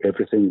do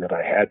everything that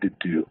I had to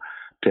do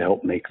to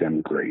help make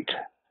them great.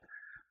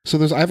 So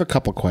I have a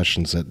couple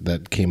questions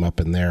that came up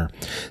in there.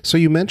 So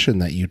you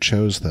mentioned that you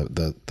chose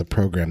the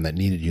program that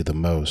needed you the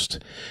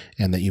most,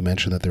 and that you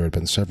mentioned that there had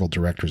been several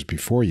directors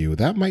before you.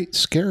 That might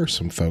scare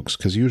some folks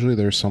because usually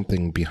there's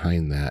something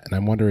behind that. And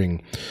I'm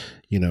wondering,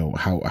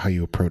 how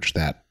you approach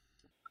that.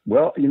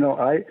 Well,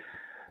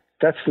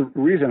 that's the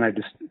reason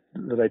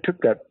that I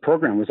took that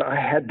program was I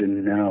had to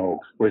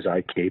know, was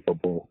I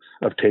capable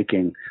of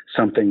taking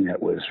something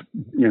that was,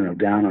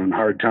 down on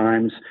hard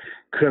times?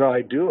 Could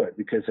I do it?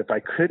 Because if I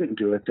couldn't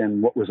do it,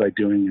 then what was I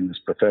doing in this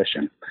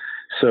profession?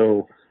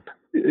 So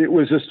it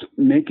was just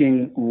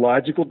making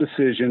logical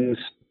decisions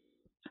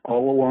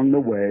all along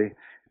the way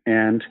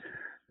and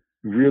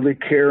really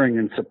caring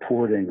and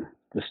supporting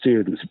the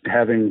students,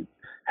 having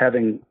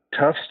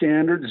tough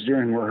standards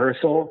during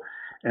rehearsal,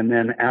 and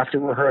then after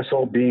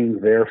rehearsal being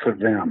there for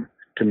them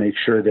to make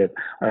sure that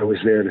I was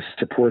there to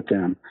support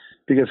them.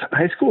 Because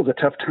high school is a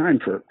tough time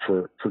for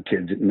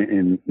kids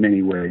in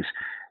many ways.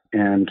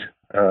 And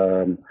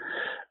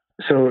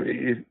so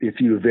if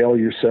you avail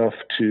yourself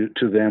to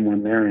them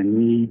when they're in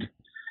need,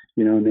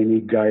 and they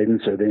need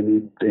guidance, or they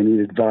need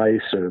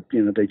advice, or,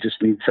 they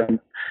just need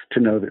to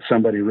know that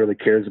somebody really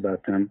cares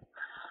about them,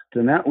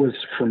 then that was,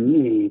 for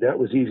me, that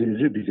was easy to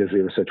do because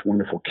they were such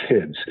wonderful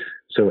kids.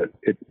 So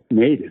it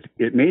made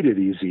it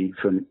easy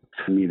for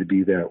me to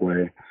be that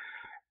way.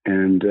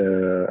 And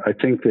I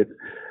think that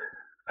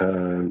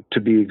to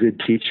be a good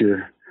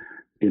teacher,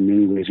 in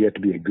many ways, you have to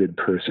be a good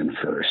person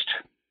first.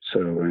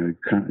 So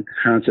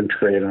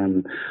concentrate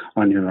on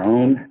your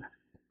own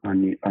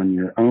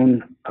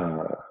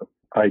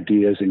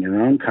ideas and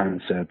your own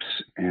concepts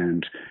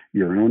and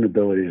your own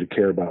ability to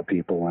care about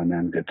people, and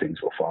then good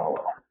things will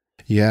follow.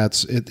 Yeah,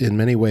 in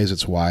many ways,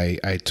 it's why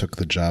I took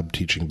the job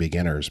teaching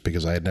beginners,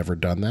 because I had never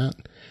done that.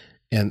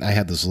 And I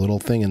had this little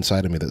thing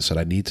inside of me that said,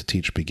 I need to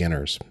teach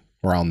beginners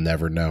or I'll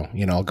never know.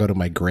 I'll go to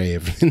my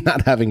grave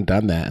not having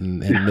done that and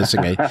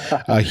missing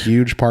a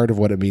huge part of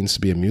what it means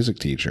to be a music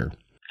teacher.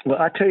 Well,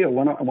 I tell you,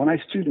 when I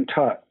student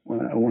taught,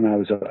 when I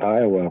was at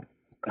Iowa,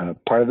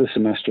 part of the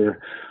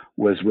semester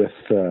was with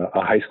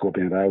a high school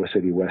band, Iowa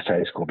City West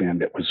High School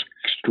Band, that was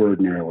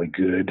extraordinarily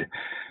good.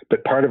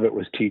 But part of it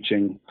was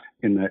teaching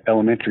in the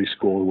elementary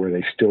school where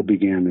they still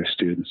began their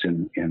students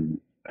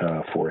in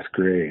fourth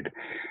grade.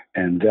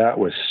 And that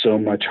was so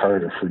much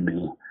harder for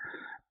me.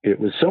 It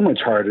was so much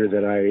harder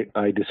that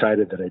I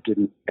decided that I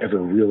didn't ever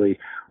really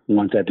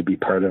want that to be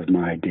part of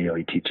my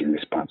daily teaching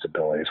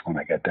responsibilities when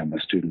I got done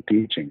with student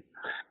teaching.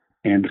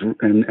 And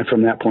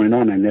from that point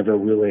on, I never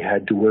really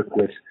had to work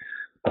with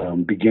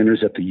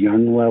beginners at the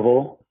young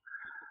level.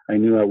 I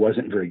knew I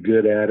wasn't very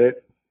good at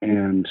it.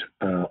 And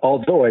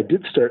although I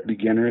did start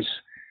beginners,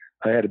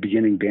 I had a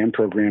beginning band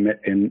program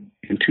in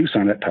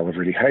Tucson at Palo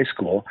Verde High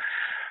School,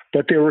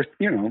 but they were,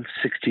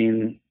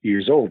 16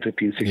 years old,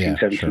 15, 16,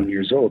 17 sure.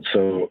 years old.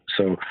 So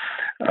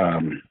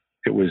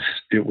it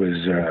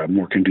was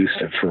more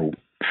conducive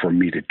for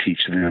me to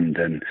teach them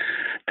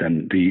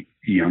than the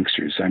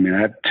youngsters. I mean,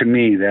 to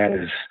me, that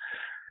is,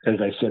 as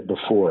I said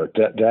before,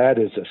 that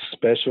is a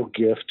special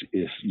gift.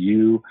 If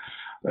you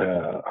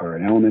are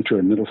an elementary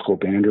or middle school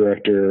band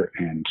director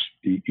and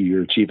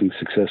you're achieving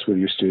success with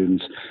your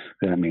students,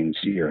 that means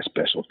you're a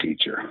special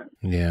teacher.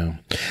 Yeah.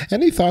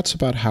 Any thoughts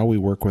about how we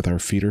work with our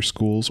feeder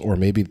schools, or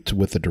maybe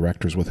with the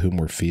directors with whom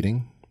we're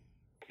feeding?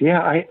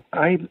 Yeah,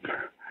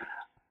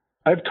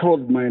 I've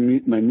told my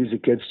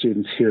music ed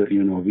students here at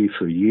UNLV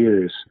for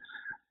years.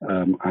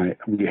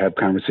 We have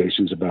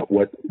conversations about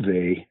what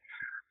they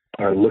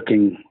are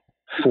looking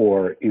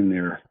for in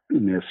their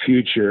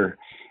future.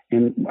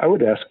 And I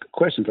would ask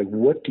questions like,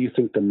 what do you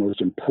think the most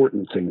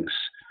important things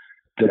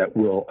that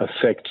will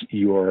affect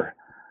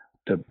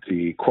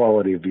the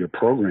quality of your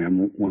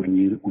program when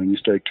you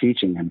start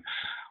teaching? And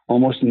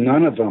almost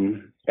none of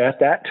them at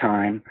that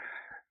time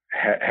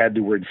had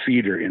the word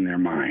feeder in their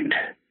mind.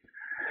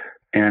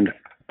 And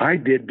I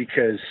did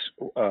because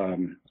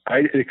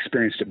I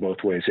experienced it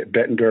both ways. At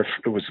Bettendorf,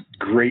 it was a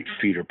great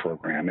feeder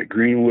program. At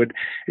Greenwood,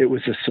 it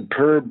was a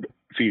superb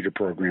feeder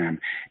program.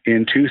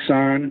 In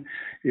Tucson,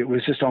 it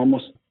was just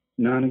almost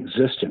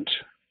non-existent.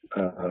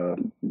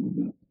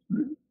 And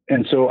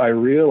so I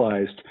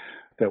realized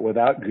that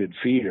without good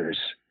feeders,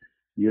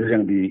 you're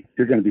going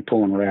to be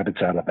pulling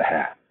rabbits out of the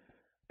hat,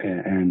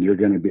 and you're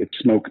going to be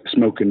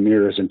smoke and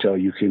mirrors until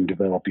you can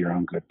develop your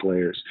own good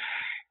players.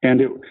 And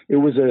it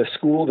was a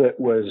school that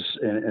was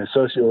in a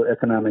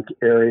socioeconomic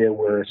area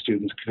where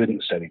students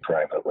couldn't study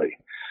privately.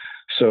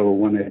 So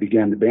when I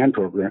began the band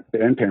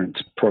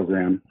parents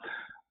program,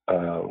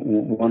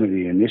 one of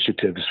the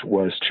initiatives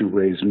was to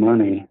raise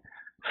money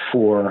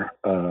for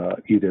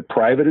either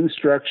private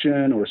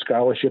instruction or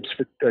scholarships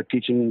for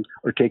teaching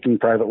or taking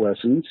private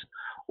lessons,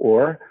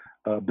 or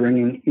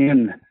bringing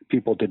in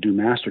people to do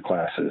master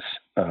classes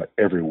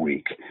every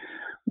week,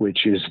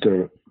 which is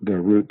the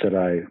route that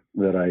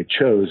I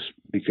chose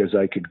because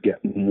I could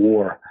get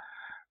more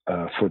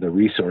for the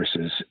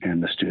resources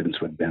and the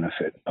students would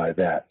benefit by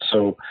that.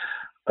 So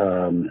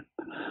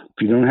if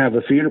you don't have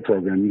a feeder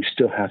program, you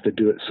still have to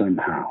do it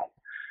somehow.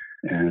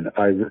 And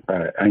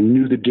I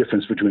knew the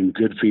difference between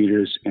good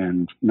feeders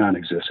and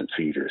non-existent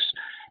feeders.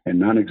 And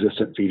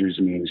non-existent feeders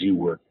means you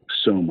work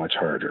so much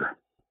harder.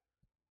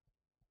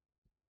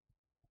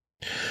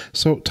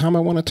 So, Tom, I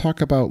want to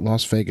talk about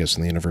Las Vegas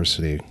and the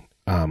university.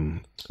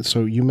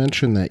 So you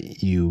mentioned that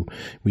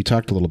we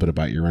talked a little bit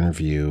about your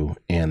interview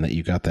and that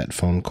you got that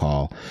phone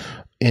call.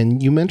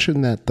 And you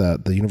mentioned that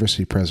the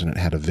university president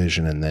had a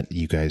vision and that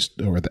you guys,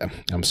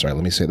 I'm sorry,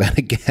 let me say that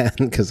again,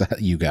 because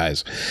you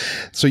guys.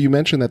 So you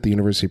mentioned that the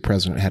university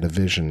president had a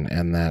vision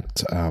and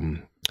that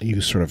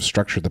you sort of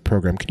structured the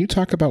program. Can you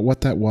talk about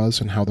what that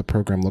was and how the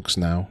program looks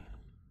now?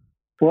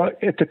 Well,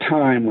 at the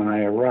time when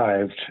I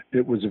arrived,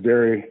 it was a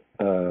very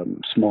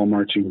small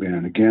marching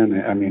band.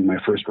 Again, I mean, my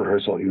first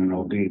rehearsal at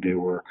UNLV, there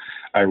were,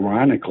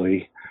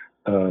 ironically,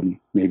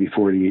 maybe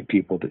 48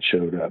 people that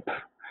showed up.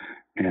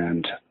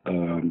 And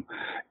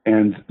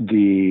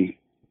the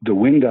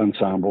wind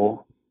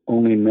ensemble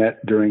only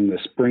met during the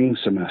spring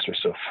semester.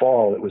 So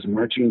fall, it was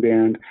marching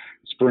band.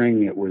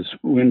 Spring, it was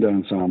wind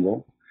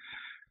ensemble.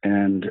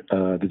 And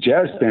the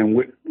jazz band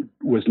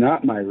was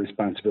not my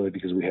responsibility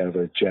because we have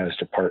a jazz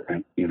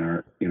department in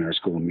our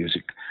School of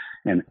Music,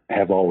 and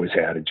have always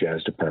had a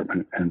jazz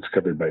department, and it's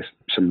covered by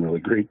some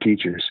really great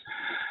teachers.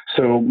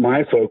 So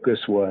my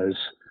focus was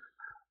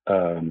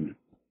the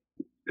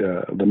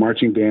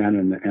marching band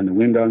and the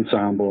wind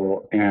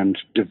ensemble, and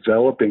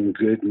developing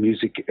good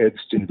music ed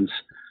students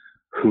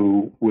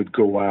who would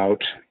go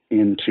out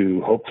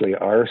into hopefully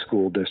our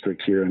school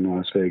district here in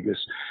Las Vegas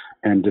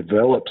and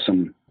develop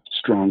some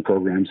strong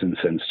programs and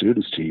send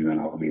students to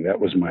UNLV. That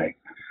was my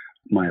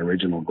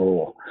original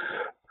goal.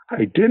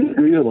 I didn't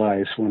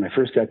realize when I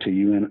first got to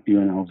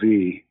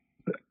UNLV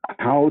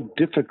how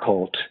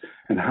difficult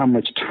and how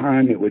much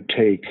time it would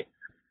take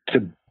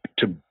to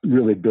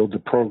really build the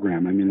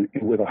program. I mean,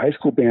 with a high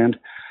school band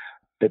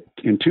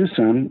in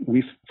Tucson,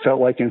 we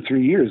felt like in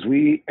 3 years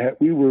we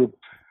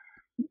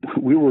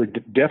were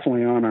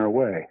definitely on our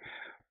way.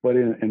 But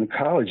in the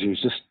college,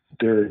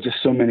 there are just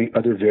so many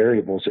other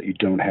variables that you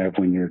don't have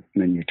when you're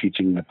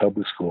teaching in the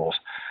public schools.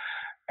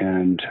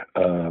 And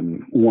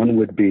one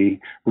would be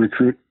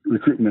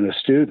recruitment of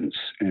students,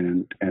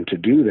 and to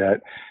do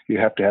that, you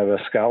have to have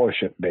a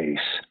scholarship base,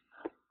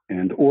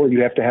 or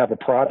you have to have a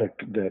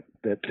product that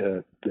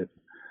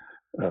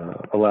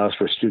allows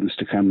for students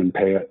to come and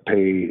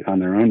pay on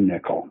their own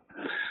nickel.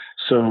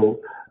 So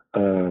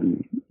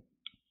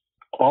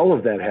all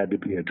of that had to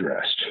be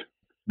addressed.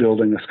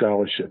 Building a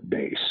scholarship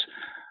base,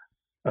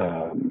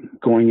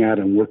 going out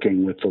and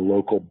working with the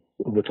local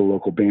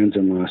bands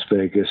in Las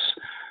Vegas,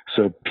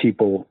 so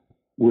people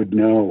would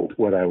know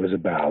what I was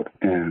about,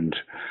 and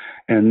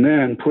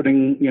then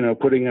putting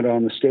it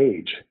on the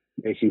stage,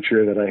 making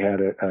sure that I had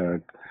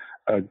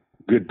a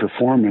good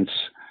performance.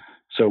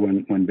 So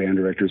when band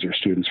directors or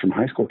students from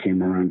high school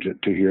came around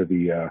to hear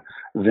the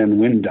then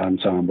wind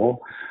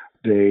ensemble,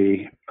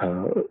 it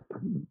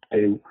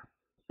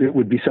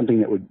would be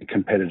something that would be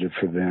competitive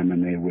for them,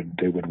 and they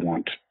would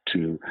want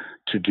to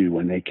do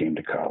when they came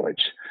to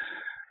college.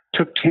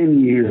 Took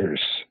 10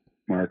 years,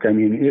 Mark. I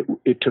mean,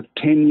 it took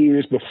 10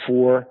 years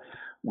before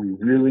we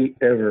really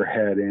ever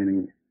had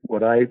any,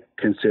 what I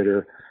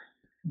consider,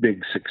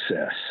 big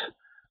success.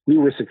 We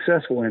were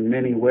successful in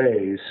many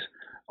ways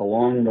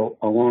along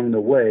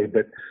the way,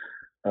 but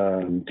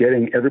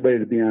getting everybody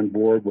to be on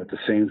board with the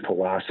same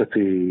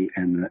philosophy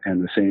and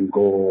the same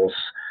goals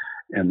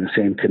and the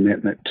same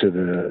commitment to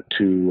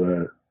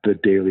the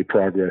daily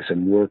progress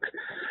and work,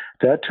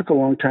 that took a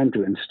long time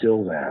to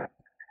instill that.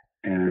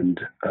 And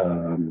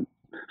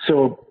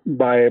so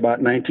by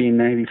about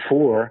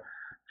 1994,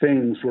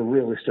 things were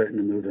really starting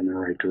to move in the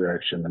right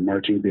direction. The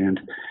marching band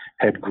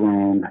had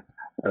grown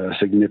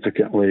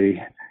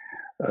significantly,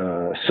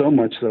 so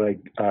much that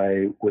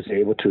I was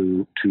able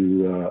to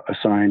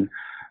assign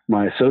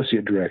my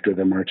associate director of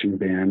the marching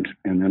band,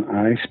 and then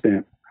I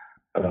spent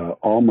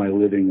all my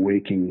living,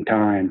 waking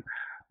time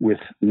with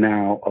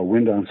now a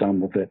wind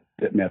ensemble that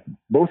met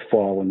both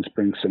fall and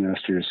spring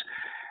semesters.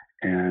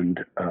 And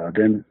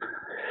then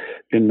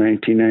in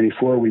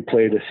 1994, we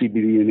played a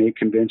CBDNA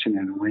convention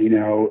in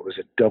Reno. It was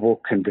a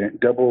double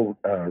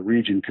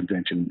region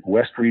convention,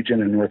 West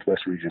region and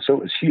Northwest region. So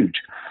it was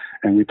huge.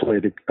 And we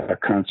played a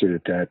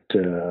concert at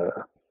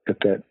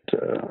that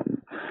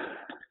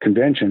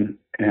convention.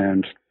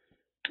 And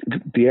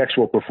the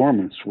actual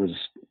performance was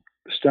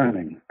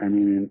stunning. I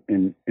mean,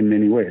 in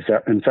many ways.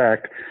 In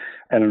fact,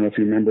 I don't know if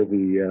you remember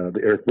the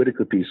Eric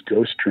Whitacre piece,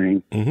 Ghost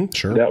Train. Mm-hmm,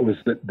 sure. That was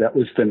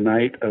the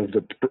night of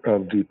the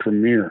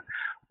premiere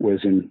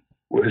was in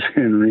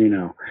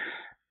Reno,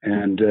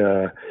 and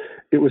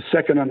it was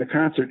second on the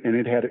concert, and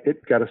it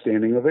got a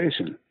standing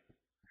ovation.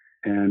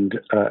 And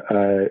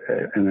I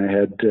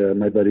had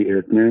my buddy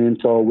Eric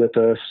Marienthal with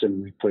us,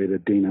 and we played a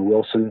Dana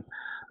Wilson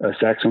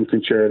saxophone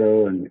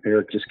concerto, and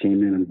Eric just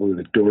came in and blew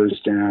the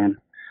doors down.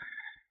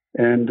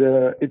 And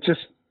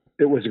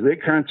it was a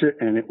great concert,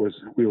 and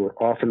we were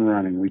off and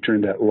running. We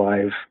turned that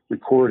live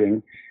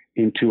recording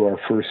into our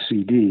first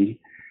CD,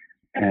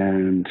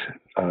 and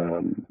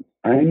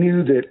I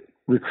knew that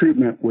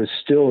recruitment was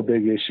still a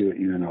big issue at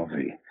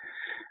UNLV.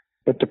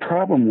 But the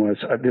problem was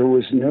there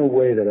was no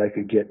way that I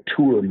could get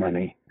tour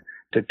money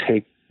to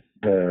take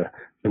the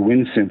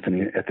Wind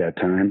Symphony at that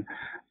time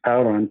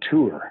out on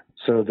tour.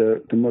 So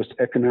the most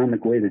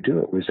economic way to do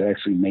it was to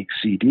actually make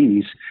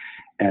CDs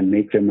and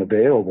make them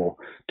available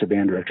to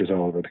band directors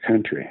all over the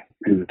country.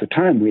 And at the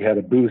time, we had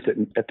a booth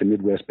at the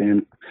Midwest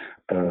Band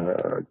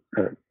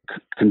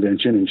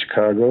Convention in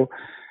Chicago,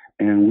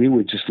 and we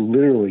would just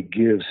literally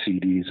give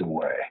CDs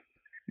away.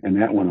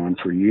 And that went on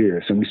for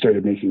years. And we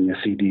started making a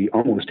CD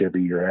almost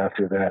every year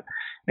after that.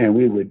 And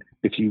we would,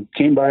 if you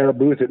came by our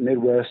booth at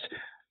Midwest,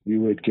 you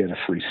would get a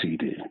free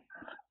CD.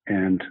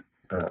 And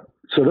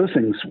so those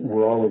things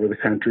were all over the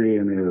country,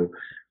 and they were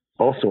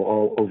also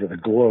all over the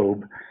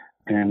globe.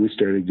 And we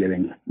started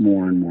getting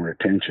more and more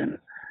attention.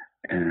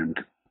 And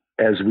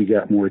as we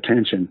got more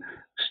attention,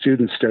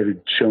 students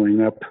started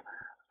showing up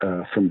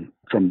from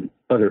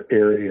other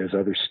areas,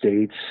 other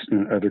states,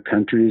 other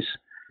countries.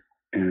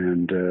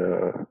 And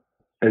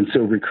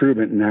so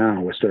recruitment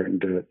now was starting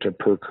to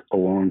perk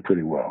along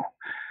pretty well.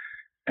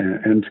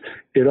 And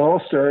it all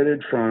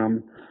started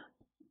from,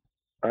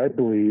 I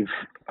believe,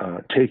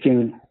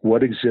 taking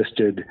what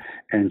existed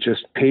and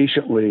just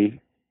patiently,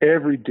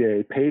 every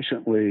day,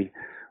 patiently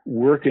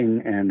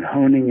working and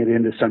honing it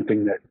into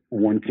something that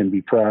one can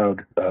be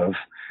proud of,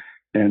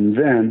 and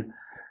then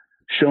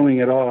showing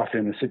it off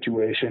in a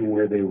situation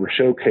where they were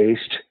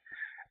showcased,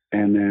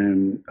 and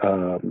then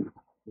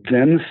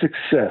the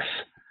success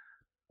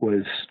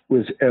was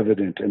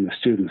evident, and the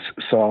students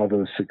saw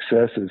those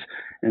successes,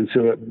 and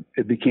so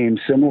it became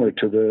similar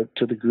to the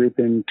group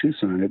in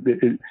Tucson.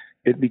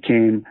 It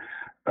became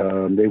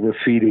they were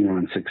feeding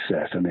on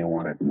success, and they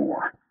wanted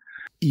more.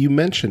 You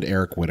mentioned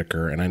Eric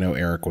Whitacre, and I know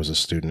Eric was a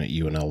student at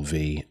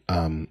UNLV.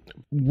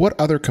 What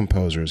other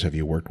composers have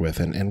you worked with,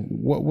 and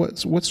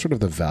what's sort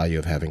of the value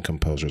of having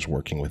composers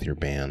working with your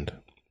band?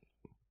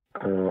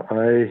 One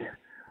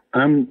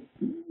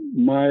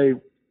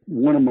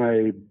of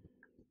my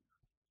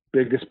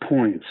biggest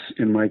points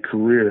in my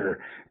career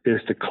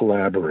is to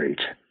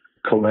collaborate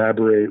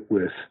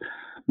with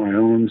my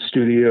own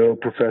studio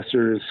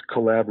professors,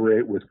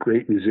 collaborate with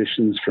great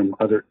musicians from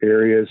other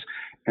areas,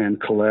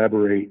 and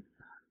collaborate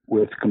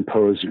with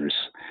composers.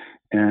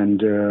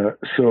 And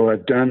so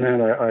I've done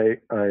that.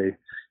 I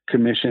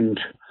commissioned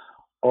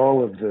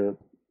all of the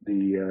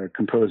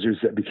composers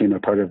that became a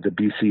part of the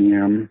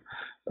BCM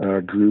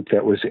group.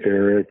 That was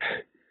Eric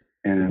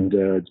and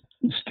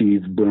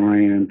Steve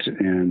Bryant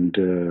and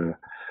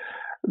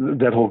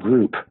that whole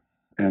group.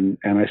 And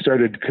I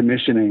started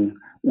commissioning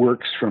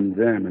works from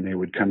them, and they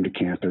would come to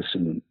campus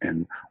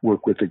and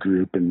work with the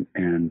group. And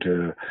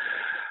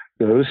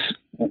those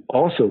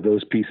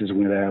pieces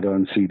went out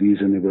on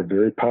CDs, and they were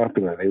very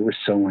popular. They were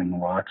selling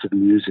lots of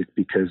music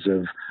because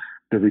of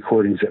the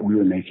recordings that we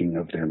were making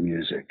of their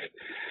music.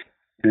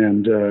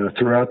 And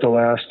throughout the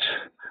last,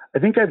 I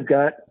think I've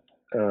got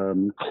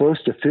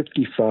close to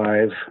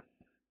 55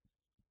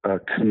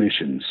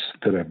 commissions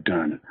that I've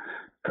done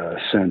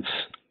since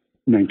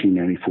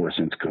 1994,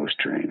 since Ghost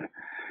Train.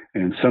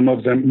 And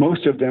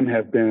most of them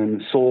have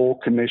been sole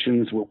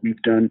commissions, what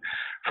we've done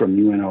from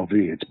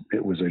UNLV.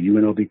 It was a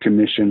UNLV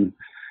commission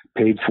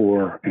paid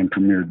for and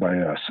premiered by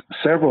us.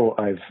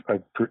 I've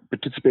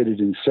participated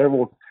in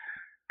several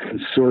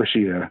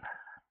consortia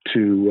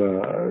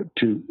to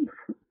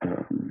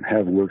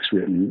have works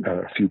written,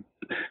 a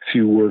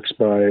few works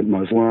by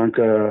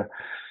Maslanka.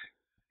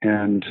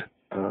 And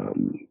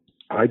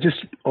I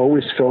just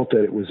always felt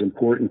that it was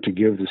important to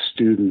give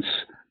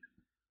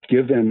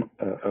them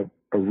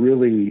a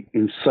really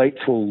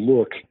insightful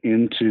look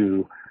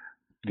into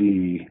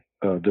the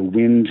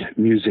wind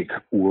music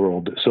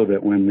world, so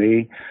that when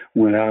they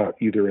went out,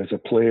 either as a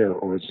player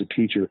or as a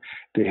teacher,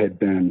 they had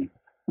been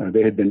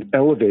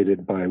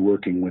elevated by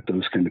working with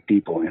those kind of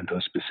people in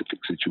those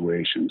specific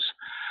situations.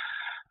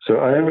 So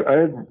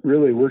I've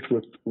really worked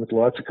with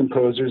lots of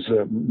composers.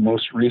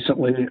 Most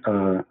recently,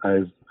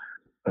 I've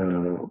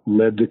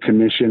led the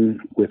commission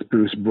with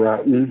Bruce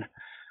Broughton.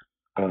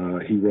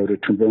 He wrote a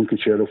trombone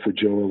concerto for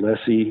Joe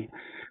Alessi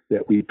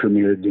that we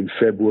premiered in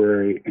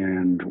February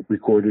and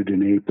recorded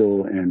in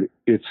April. And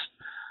it's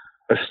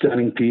a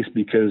stunning piece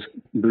because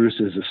Bruce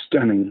is a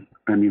stunning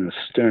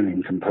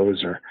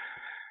composer.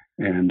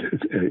 And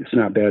it's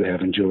not bad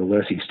having Joe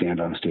Alessi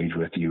stand on stage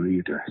with you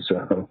either.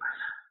 So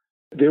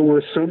there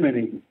were so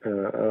many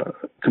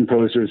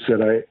composers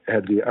that I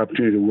had the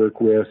opportunity to work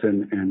with.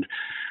 And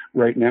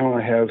right now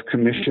I have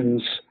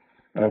commissions.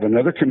 I have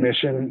another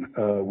commission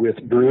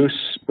with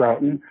Bruce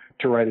Broughton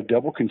to write a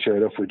double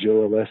concerto for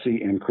Joe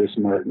Alessi and Chris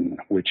Martin,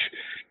 which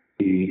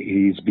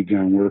he's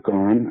begun work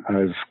on.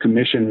 I've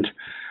commissioned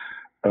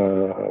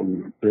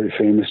very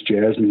famous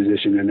jazz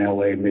musician in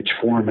L.A., Mitch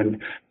Foreman,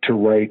 to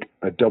write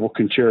a double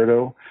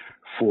concerto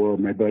for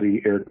my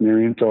buddy Eric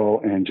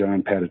Marienthal and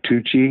John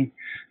Patitucci.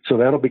 So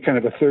that'll be kind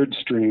of a third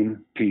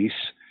stream piece.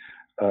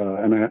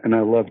 And I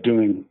love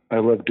doing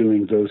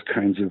those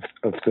kinds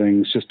of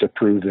things just to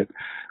prove that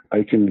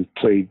I can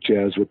play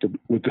jazz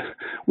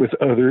with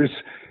others.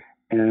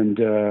 And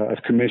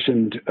I've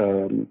commissioned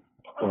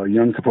a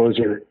young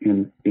composer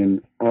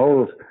in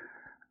our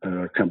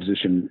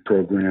composition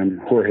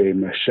program, Jorge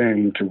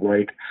Machang, to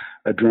write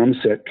a drum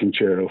set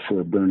concerto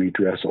for Bernie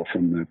Dressel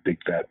from the Big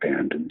Fat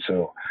Band. And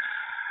so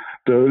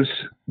those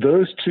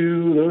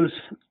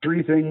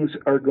three things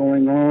are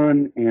going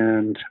on,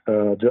 and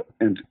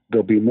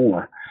there'll be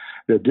more.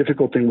 The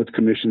difficult thing with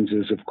commissions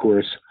is, of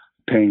course,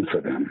 paying for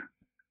them.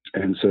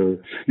 And so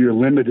you're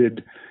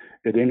limited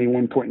at any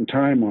one point in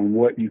time on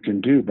what you can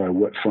do by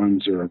what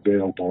funds are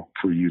available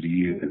for you to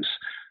use.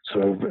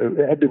 So I've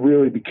had to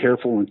really be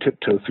careful and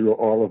tiptoe through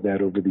all of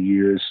that over the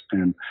years.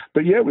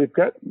 But yeah, we've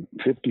got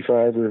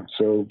 55 or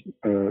so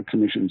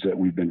commissions that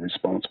we've been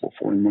responsible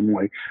for in one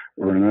way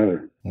or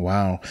another.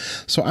 Wow.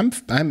 So I'm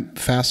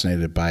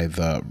fascinated by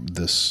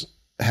this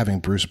having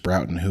Bruce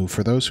Broughton, who,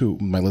 for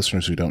my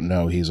listeners who don't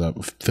know, he's a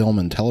film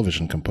and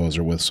television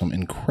composer with some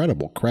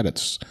incredible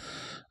credits.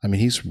 I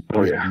mean,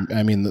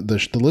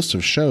 the list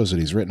of shows that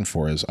he's written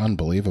for is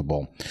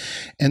unbelievable.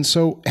 And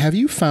so have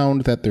you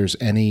found that there's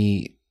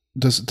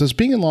does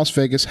being in Las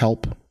Vegas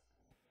help?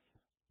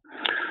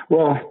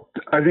 Well,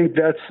 I think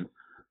that's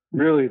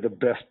really the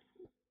best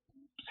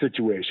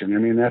situation. I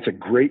mean, that's a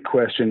great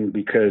question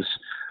because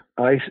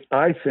I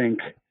think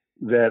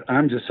that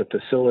I'm just a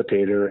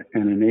facilitator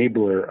and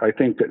enabler. I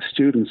think that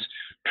students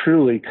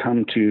truly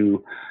come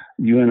to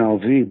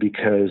UNLV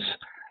because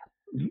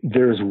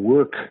there's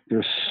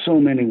so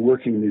many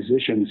working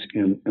musicians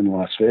in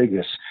Las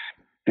Vegas,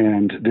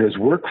 and there's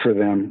work for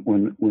them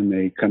when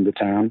they come to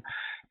town,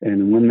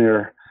 and when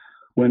they're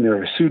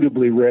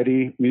suitably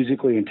ready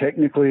musically and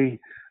technically,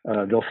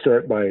 they'll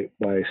start by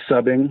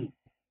subbing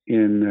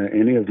in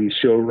any of these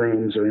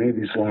showrooms or any of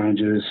these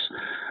lounges,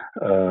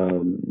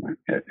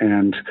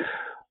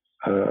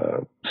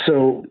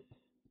 so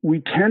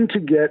we tend to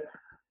get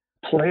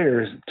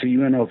players to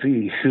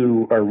UNLV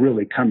who are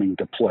really coming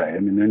to play. I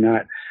mean,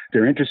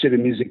 they're interested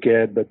in music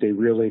ed, but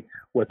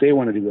what they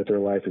want to do with their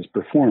life is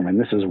perform. And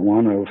this is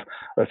one of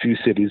a few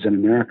cities in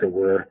America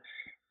where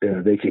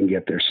they can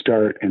get their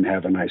start and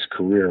have a nice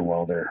career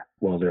while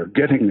they're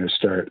getting their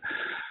start.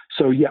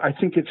 So yeah, I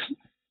think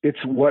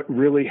it's what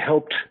really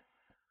helped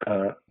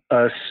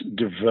us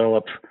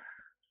develop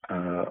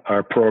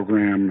our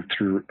program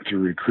through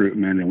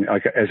recruitment. And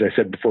as I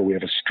said before, we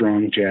have a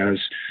strong jazz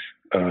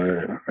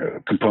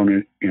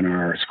component in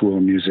our School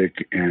of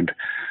Music, and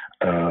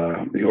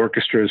the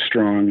orchestra is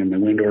strong, and the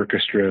Wind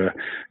Orchestra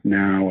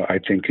now I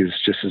think is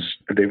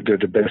they're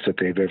the best that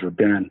they've ever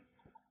been.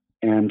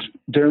 And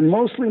they're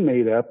mostly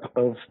made up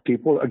of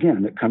people,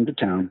 again, that come to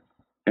town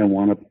and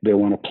they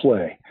want to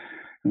play.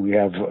 And we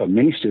have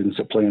many students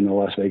that play in the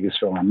Las Vegas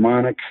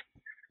Philharmonic.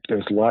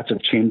 There's lots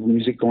of chamber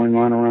music going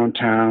on around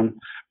town.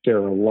 There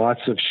are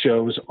lots of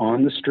shows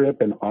on the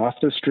Strip and off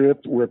the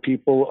Strip where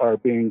people are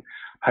being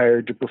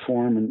hired to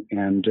perform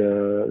and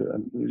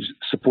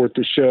support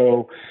the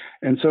show.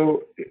 And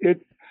so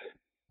it's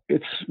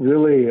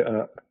really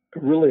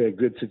a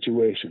good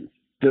situation.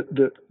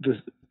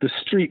 The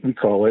street, we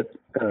call it,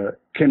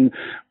 can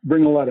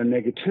bring a lot of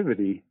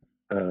negativity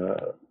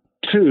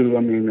too.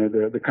 I mean,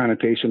 the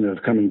connotation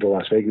of coming to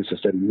Las Vegas to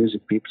study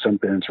music, some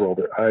parents roll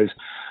their eyes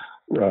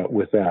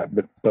with that.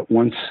 But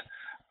once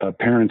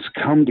parents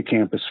come to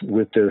campus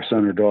with their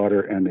son or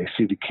daughter and they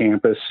see the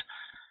campus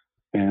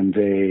and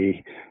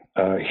they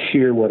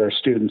hear what our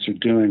students are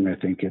doing, I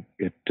think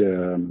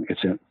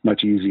it's a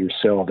much easier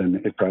sell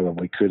than it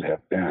probably could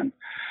have been.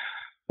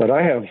 But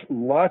I have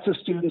lots of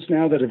students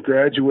now that have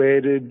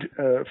graduated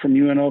from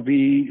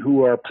UNLV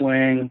who are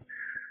playing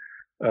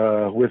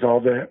with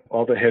all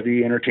the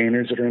heavy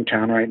entertainers that are in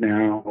town right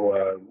now,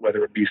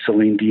 whether it be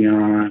Celine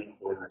Dion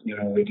or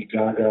Lady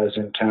Gaga is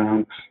in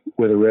town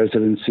with a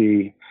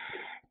residency,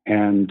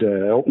 and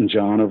Elton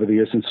John over the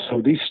years. And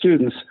so these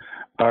students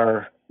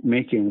are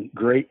making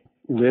great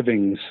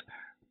livings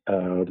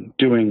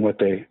doing what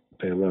they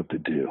love to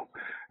do.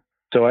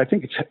 So I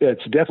think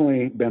it's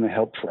definitely been a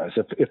help for us.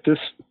 If this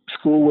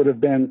school would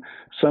have been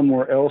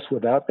somewhere else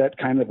without that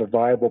kind of a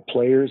viable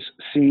players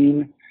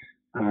scene,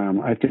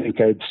 I think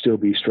I'd still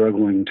be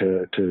struggling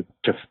to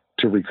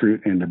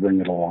recruit and to bring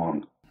it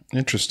along.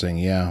 Interesting.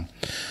 Yeah.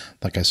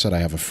 Like I said, I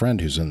have a friend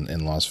who's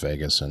in Las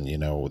Vegas, and,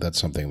 that's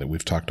something that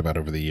we've talked about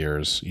over the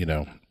years.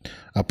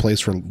 A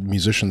place where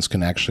musicians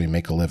can actually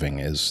make a living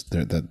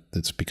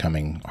that's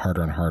becoming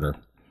harder and harder,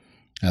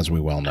 as we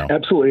well know.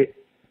 Absolutely.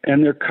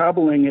 And they're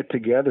cobbling it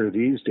together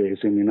these days.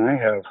 I mean, I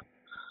have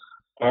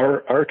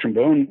our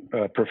trombone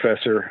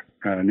professor,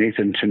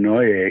 Nathan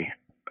Chenoye,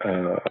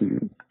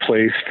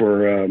 plays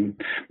for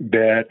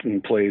Bet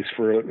and plays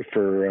for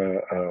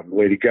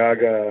Lady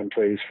Gaga and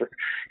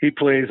he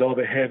plays all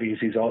the heavies.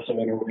 He's also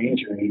an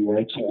arranger, and he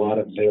writes a lot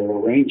of their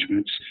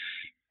arrangements.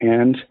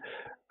 And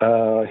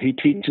he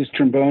teaches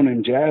trombone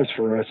and jazz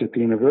for us at the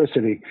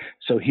university.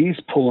 So he's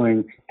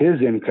pulling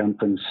his income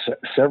from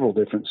several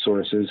different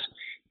sources,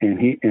 and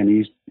he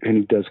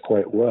does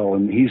quite well.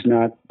 And he's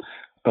not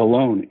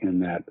alone in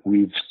that.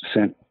 We've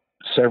sent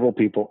several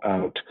people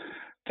out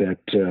that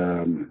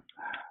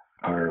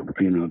are,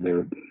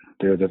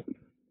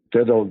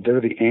 they're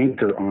the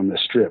anchor on the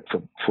strip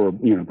for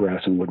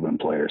brass and woodwind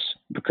players,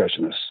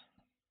 percussionists.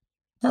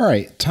 All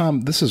right,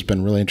 Tom, this has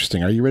been really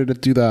interesting. Are you ready to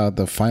do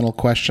the final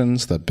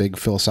questions, the big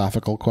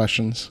philosophical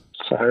questions?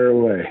 Fire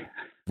away.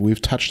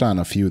 We've touched on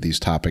a few of these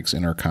topics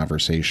in our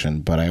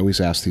conversation, but I always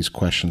ask these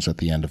questions at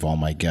the end of all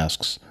my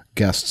guests.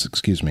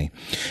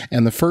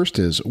 And the first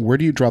is, where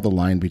do you draw the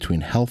line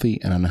between healthy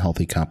and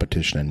unhealthy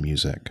competition in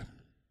music?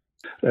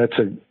 That's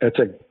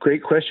a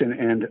great question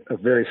and a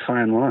very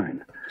fine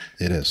line.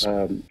 It is.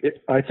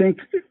 I think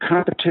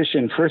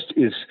competition first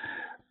is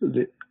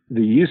the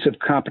use of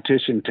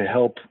competition to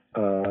help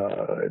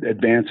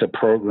advance a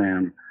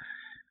program.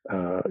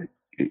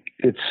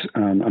 It's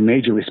a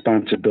major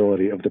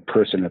responsibility of the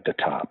person at the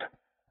top.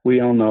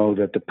 We all know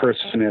that the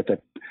person at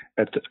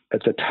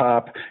the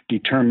top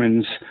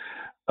determines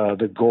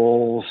the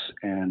goals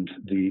and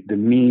the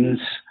means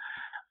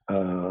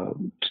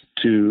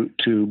to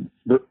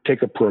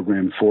take a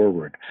program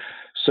forward.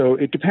 So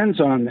it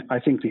depends on, I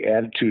think, the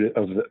attitude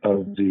of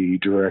the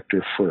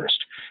director first.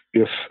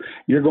 If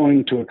you're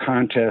going to a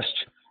contest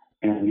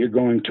and you're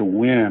going to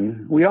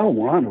win, we all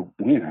want to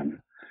win.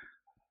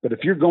 But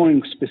if you're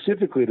going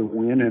specifically to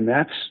win and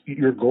that's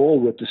your goal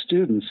with the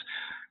students,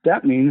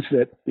 that means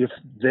that if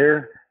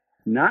they're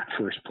not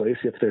first place,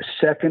 if they're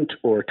second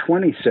or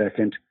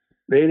 22nd,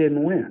 they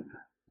didn't win.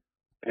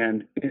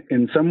 And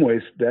in some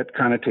ways, that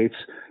connotates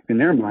in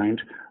their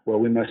mind, well,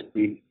 we must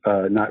be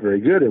not very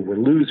good, or we're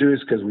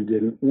losers because we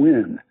didn't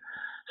win.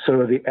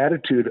 So the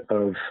attitude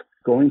of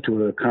going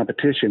to a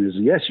competition is,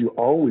 yes, you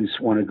always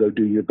want to go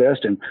do your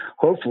best, and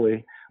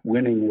hopefully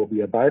winning will be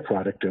a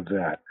byproduct of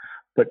that,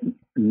 but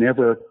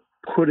never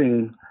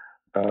putting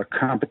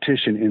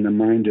competition in the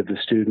mind of the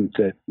student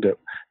that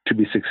to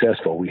be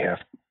successful, we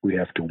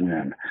have to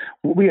win.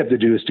 What we have to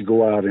do is to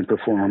go out and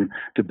perform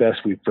the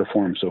best we've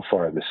performed so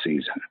far this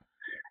season.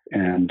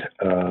 And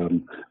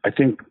I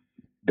think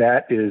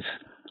that is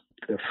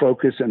the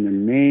focus and the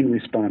main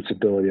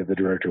responsibility of the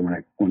director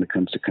when it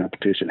comes to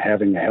competition,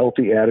 having a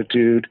healthy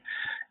attitude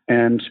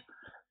and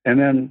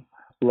then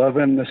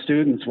loving the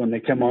students when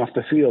they come off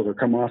the field or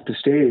come off the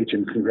stage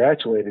and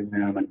congratulating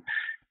them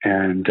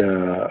and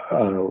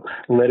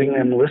letting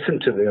them listen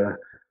to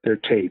their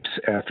tapes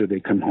after they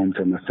come home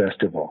from the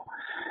festival,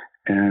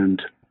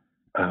 and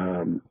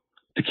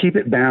to keep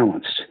it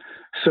balanced.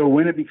 So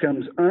when it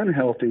becomes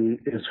unhealthy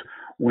is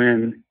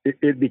when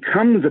it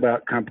becomes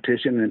about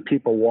competition and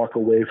people walk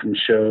away from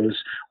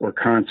shows or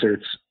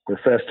concerts or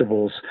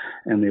festivals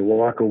and they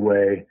walk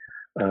away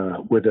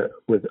with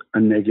a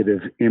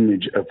negative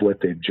image of what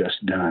they've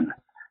just done.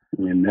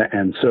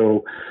 And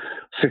so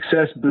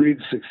success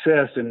breeds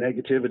success and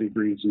negativity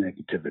breeds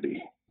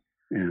negativity.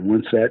 And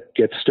once that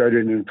gets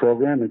started in a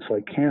program, it's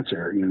like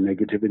cancer.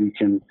 Negativity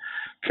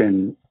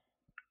can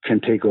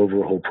take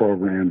over a whole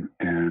program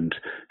and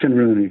can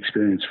ruin the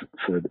experience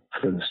for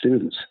the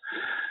students.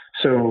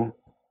 So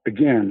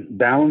again,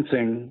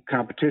 balancing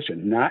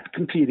competition, not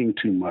competing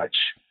too much,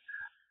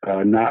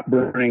 not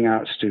burning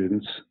out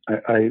students.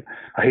 I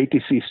hate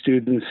to see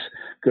students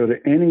go to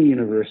any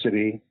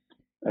university,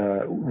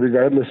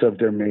 regardless of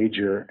their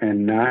major,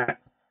 and not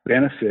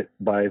benefit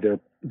by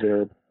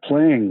their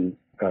playing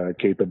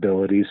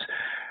capabilities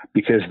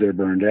because they're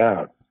burned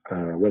out,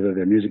 whether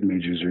they're music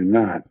majors or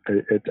not.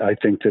 I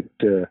think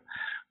that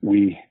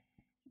we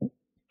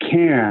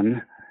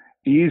can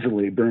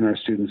easily burn our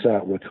students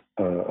out with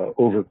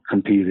over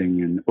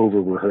competing and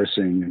over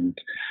rehearsing and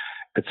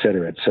et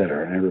cetera, et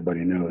cetera. And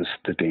everybody knows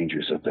the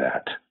dangers of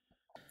that.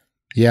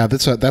 Yeah,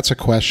 that's a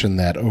question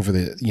that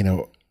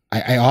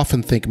I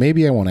often think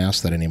maybe I won't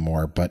ask that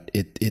anymore, but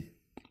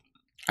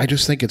I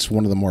just think it's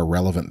one of the more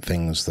relevant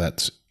things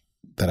that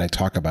I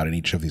talk about in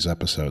each of these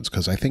episodes,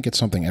 because I think it's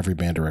something every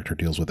band director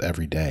deals with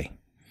every day.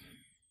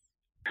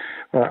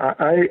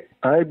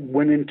 I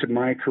went into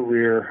my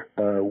career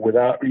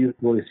without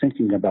really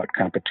thinking about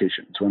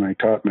competitions. When I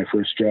taught my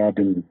first job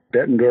in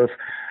Bettendorf,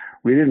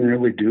 we didn't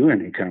really do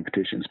any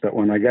competitions. But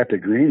when I got to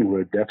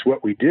Greenwood, that's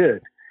what we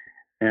did.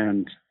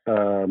 And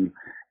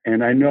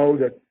I know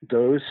that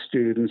those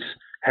students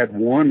had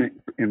won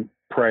in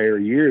prior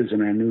years,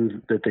 and I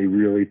knew that they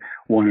really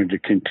wanted to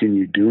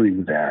continue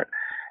doing that.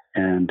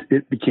 And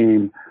it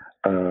became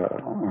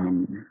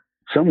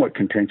somewhat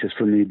contentious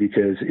for me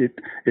because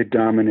it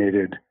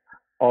dominated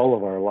all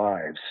of our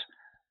lives.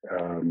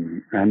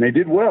 And they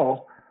did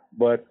well,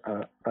 but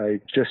I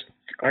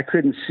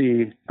couldn't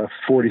see a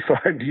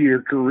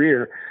 45-year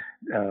career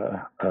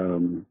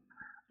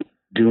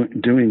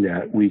doing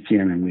that week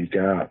in and week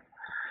out.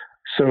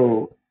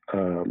 So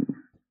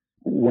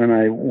when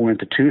I went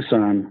to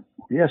Tucson,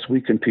 yes,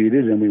 we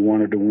competed and we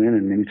wanted to win,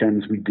 and many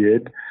times we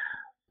did,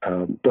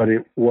 but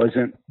it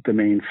wasn't the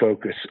main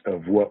focus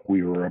of what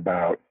we were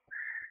about.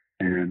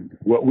 And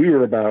what we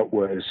were about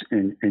was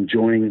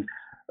enjoying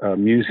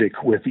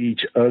music with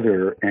each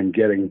other and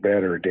getting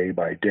better day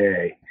by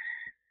day,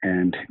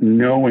 and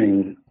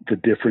knowing the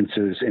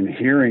differences and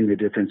hearing the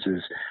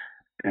differences,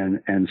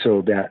 and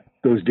so that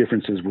those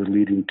differences were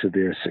leading to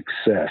their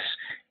success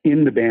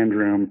in the band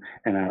room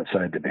and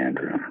outside the band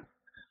room.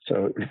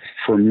 So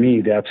for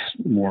me, that's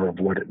more of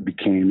what it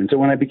became. And so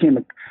when I became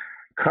a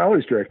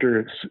college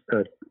director,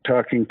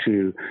 talking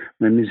to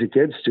my music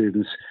ed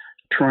students,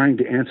 trying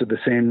to answer the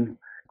same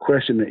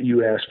question that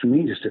you asked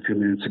me just a few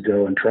minutes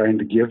ago, and trying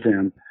to give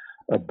them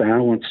a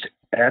balanced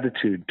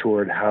attitude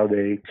toward how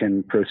they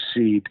can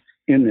proceed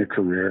in their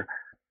career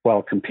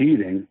while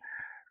competing,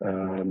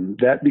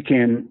 that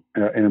became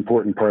an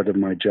important part of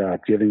my job,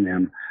 giving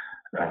them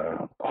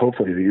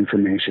hopefully the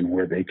information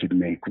where they could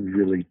make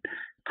really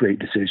great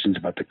decisions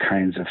about the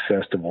kinds of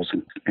festivals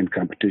and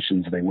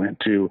competitions they went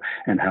to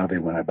and how they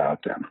went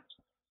about them.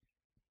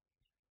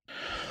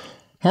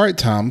 All right,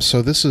 Tom.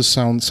 So this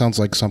sounds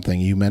like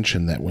something you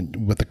mentioned that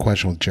with the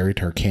question with Jerry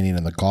Tarkanian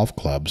and the golf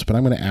clubs, but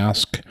I'm going to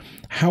ask,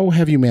 how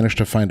have you managed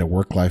to find a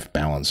work-life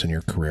balance in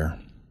your career?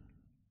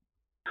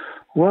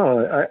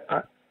 Well,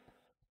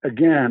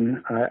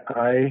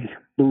 I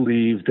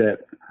believe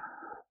that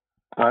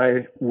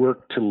I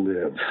work to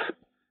live,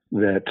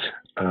 that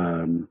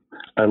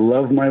I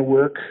love my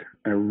work.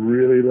 I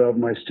really love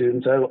my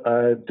students.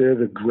 They're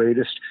the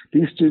greatest.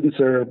 These students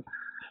are,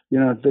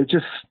 they're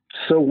just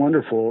so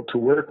wonderful to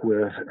work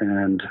with.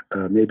 And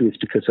maybe it's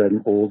because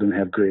I'm old and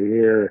have gray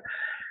hair.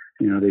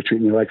 They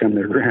treat me like I'm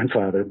their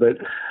grandfather. But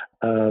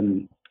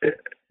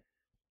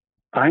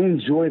I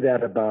enjoy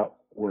that about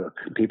work.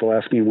 People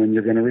ask me when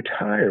you're going to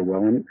retire.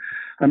 Well,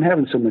 I'm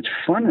having so much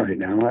fun right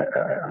now.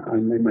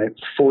 I'm in my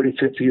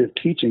 45th year of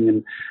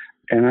teaching,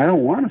 and I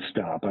don't want to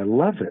stop. I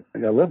love it.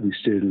 I love these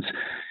students.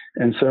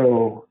 And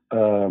so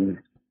for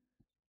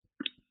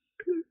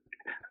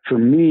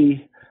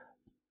me,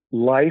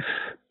 life,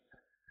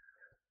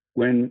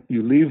 when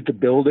you leave the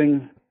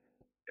building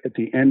at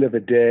the end of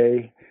a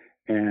day,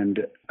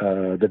 and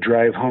the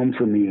drive home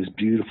for me is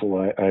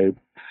beautiful. I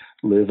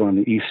live on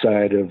the east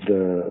side of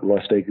the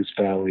Las Vegas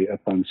Valley,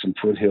 up on some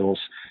foothills,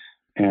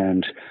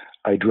 and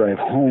I drive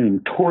home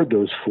toward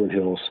those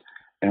foothills,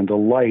 and the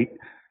light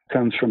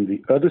comes from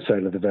the other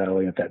side of the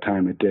valley at that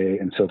time of day,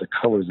 and so the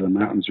colors of the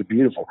mountains are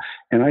beautiful.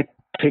 And I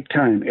take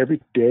time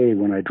every day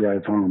when I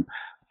drive home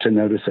to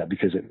notice that,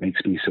 because it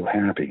makes me so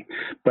happy.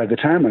 By the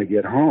time I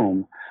get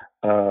home,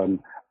 my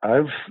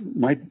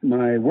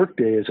work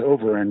day is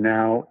over, and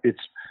now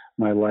it's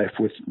my life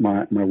with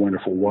my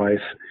wonderful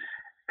wife.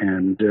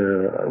 And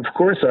of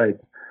course, I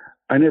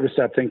never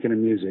stop thinking of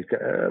music.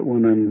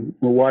 When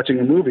we're watching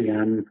a movie,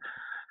 I'm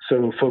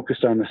so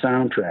focused on the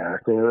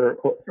soundtrack or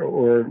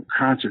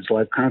concerts,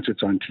 live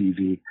concerts on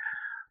TV.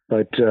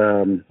 But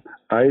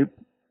I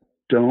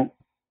don't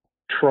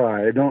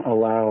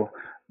allow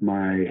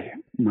my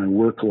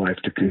work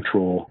life to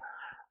control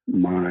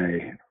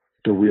the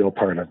real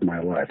part of my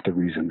life, the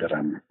reason that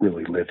I'm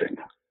really living.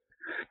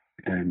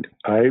 And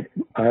I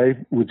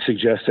would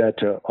suggest that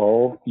to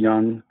all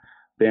young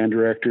band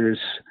directors,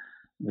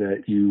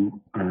 that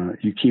you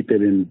keep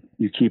it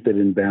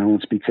in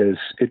balance, because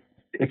it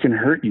can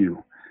hurt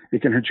you.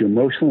 It can hurt you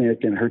emotionally.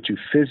 It can hurt you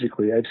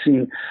physically. I've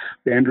seen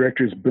band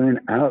directors burn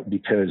out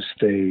because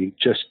they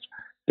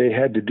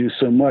had to do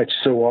so much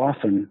so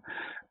often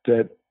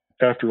that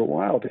after a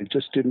while they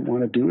just didn't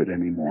want to do it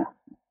anymore.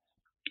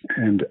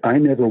 And I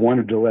never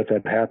wanted to let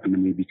that happen to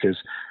me,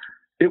 because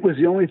it was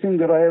the only thing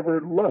that I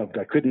ever loved.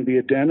 I couldn't be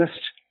a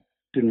dentist,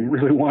 didn't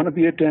really want to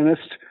be a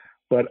dentist,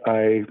 but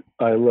I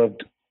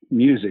loved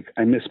music.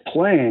 I miss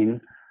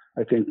playing.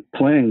 I think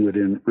playing would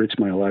enrich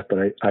my life,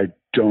 but I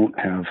don't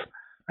have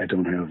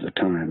the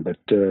time. But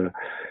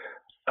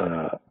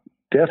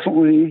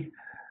definitely,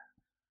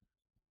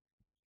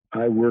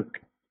 I work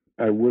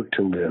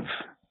to live,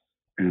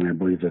 and I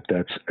believe that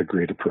that's a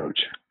great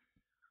approach.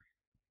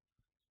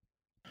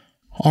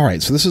 All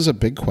right, so this is a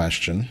big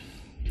question,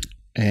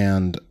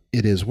 and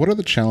it is: what are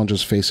the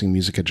challenges facing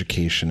music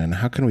education, and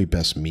how can we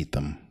best meet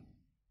them?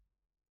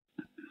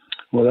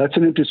 Well, that's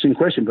an interesting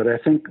question, but I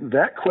think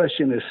that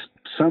question is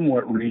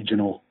somewhat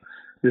regional.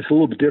 It's a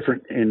little bit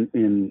different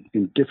in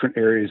different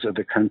areas of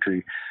the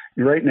country.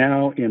 Right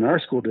now in our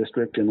school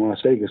district in Las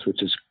Vegas,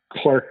 which is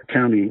Clark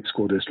County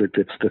School District,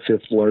 it's the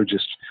 5th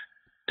largest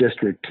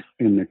district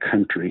in the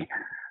country.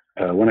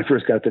 When I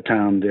first got to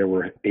town, there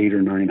were 8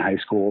 or 9 high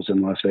schools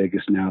in Las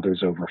Vegas. Now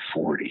there's over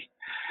 40.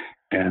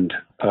 And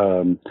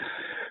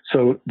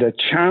so the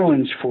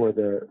challenge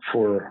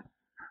for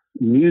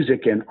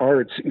music and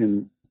arts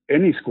in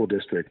any school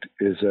district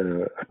is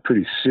a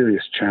pretty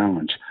serious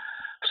challenge.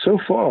 So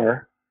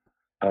far,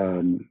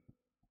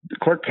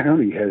 Clark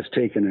County has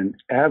taken an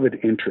avid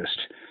interest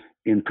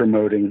in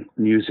promoting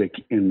music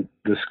in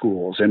the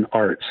schools and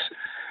arts.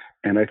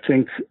 And I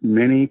think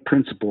many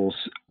principals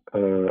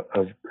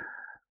of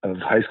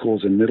high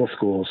schools and middle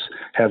schools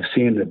have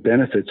seen the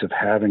benefits of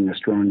having a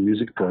strong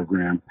music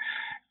program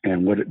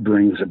and what it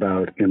brings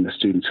about in the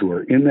students who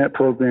are in that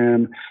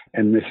program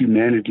and the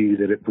humanity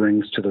that it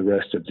brings to the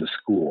rest of the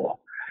school.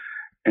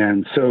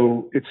 And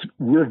so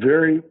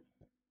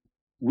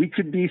we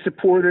could be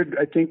supported,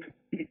 I think,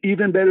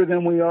 even better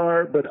than we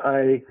are, but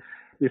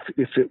if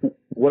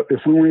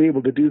we weren't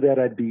able to do that,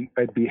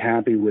 I'd be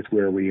happy with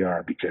where we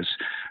are, because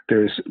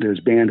there's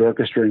band,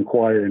 orchestra, and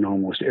choir in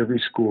almost every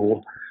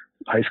school,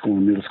 high school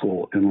and middle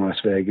school in Las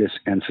Vegas,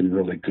 and some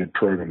really good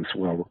programs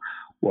while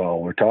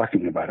we're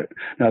talking about it.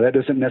 Now, that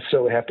doesn't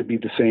necessarily have to be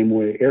the same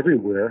way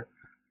everywhere,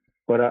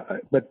 but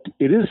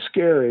it is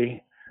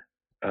scary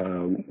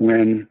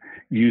when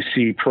you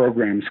see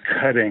programs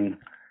cutting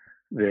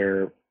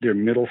their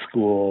middle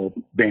school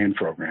band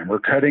program or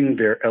cutting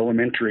their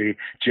elementary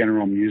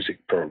general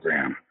music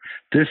program.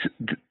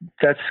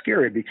 That's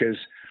scary, because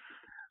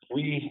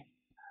we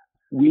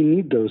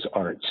need those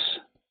arts,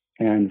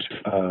 and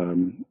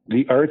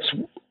the arts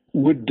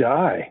would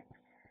die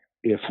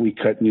if we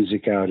cut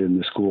music out in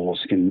the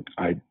schools,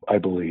 I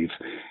believe.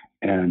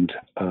 And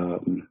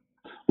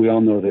we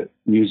all know that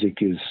music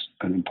is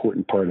an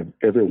important part of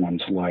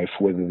everyone's life,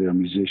 whether they're a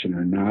musician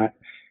or not,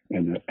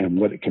 and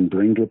what it can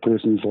bring to a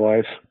person's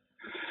life.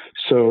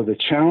 So the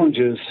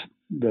challenges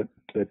that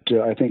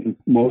I think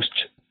most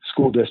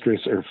school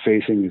districts are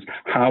facing is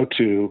how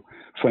to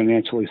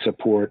financially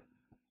support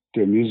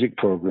their music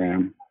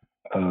program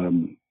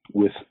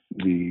with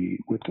the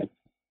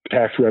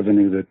tax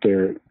revenue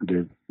that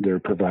they're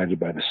provided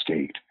by the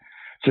state.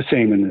 It's the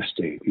same in the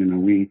state. You know,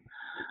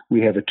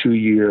 we have a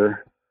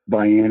 2-year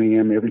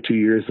biennium. Every 2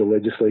 years, the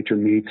legislature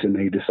meets and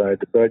they decide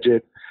the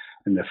budget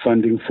and the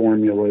funding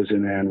formulas,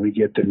 and then we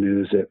get the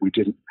news that we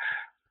didn't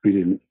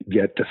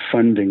get the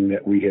funding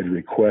that we had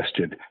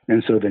requested.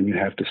 And so then you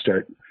have to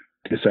start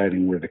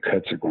deciding where the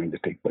cuts are going to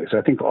take place. I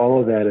think all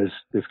of that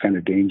is kind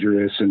of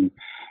dangerous and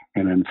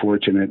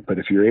unfortunate, but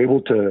if you're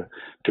able to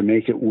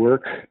make it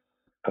work,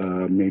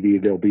 maybe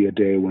there'll be a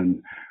day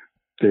when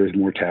there's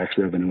more tax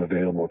revenue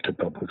available to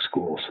public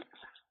schools.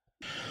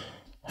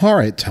 All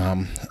right,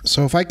 Tom.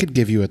 So if I could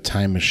give you a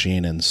time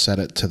machine and set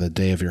it to the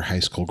day of your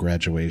high school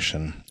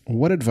graduation,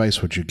 what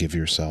advice would you give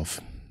yourself?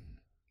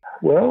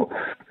 Well,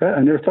 I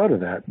never thought of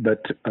that,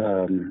 but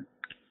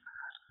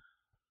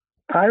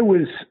I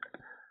was,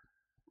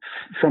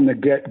 from the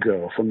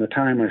get-go, from the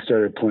time I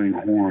started playing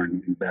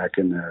horn back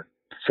in the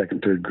 2nd,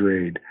 3rd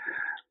grade,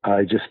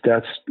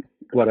 that's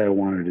what I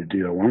wanted to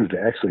do. I wanted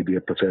to actually be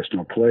a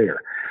professional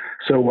player.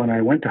 So when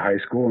I went to high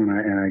school and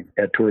I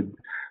got toward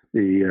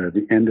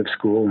the end of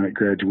school and at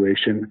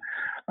graduation,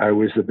 I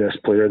was the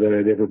best player that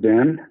I'd ever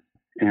been,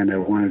 and I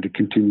wanted to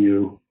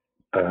continue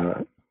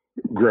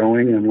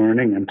growing and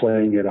learning and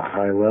playing at a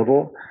high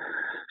level.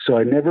 So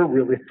I never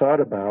really thought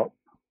about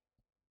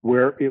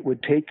where it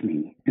would take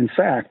me. In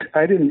fact,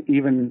 I didn't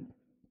even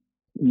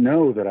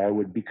know that I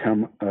would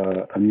become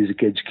a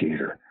music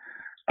educator.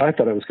 I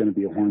thought I was going to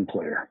be a horn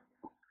player.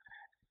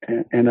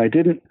 And I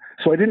didn't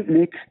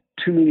make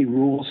too many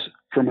rules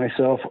for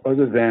myself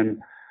other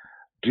than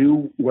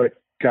do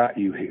what got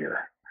you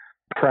here.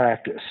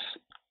 Practice.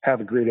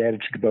 Have a great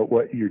attitude about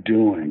what you're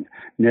doing.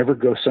 Never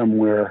go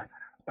somewhere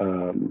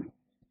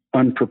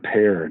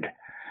unprepared.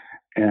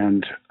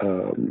 And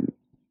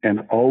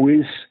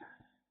always,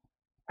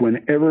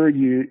 whenever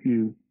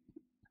you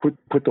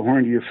put the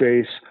horn to your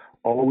face,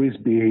 always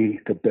be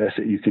the best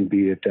that you can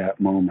be at that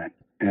moment.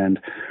 And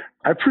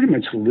I pretty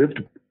much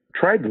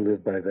tried to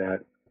live by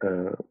that,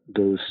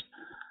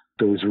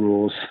 those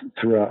rules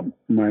throughout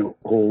my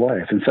whole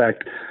life. In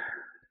fact,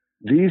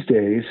 these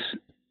days,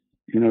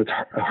 it's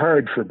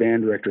hard for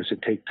band directors to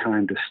take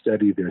time to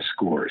study their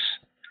scores.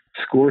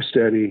 Score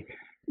study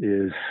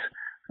is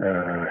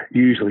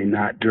usually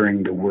not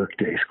during the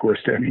workday. Score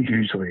study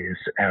usually is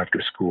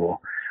after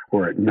school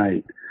or at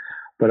night.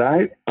 But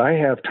I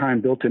have time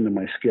built into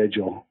my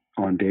schedule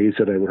on days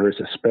that I rehearse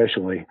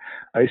especially.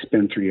 I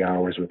spend 3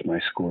 hours with my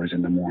scores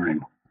in the morning.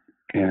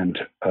 And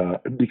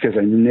because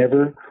I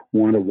never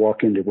want to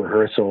walk into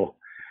rehearsal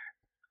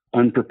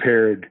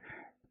unprepared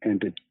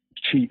and to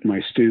cheat my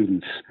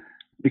students,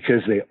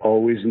 because they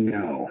always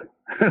know.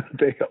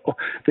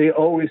 they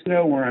always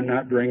know where I'm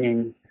not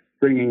bringing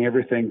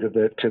everything to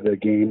the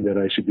game that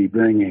I should be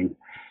bringing,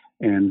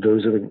 and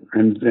those are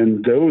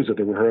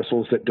the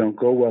rehearsals that don't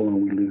go well,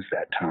 and we lose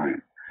that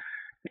time.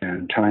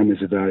 And time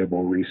is a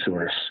valuable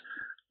resource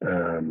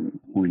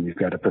when you've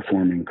got a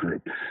performing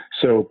group.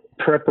 So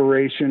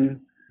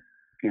preparation,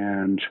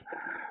 and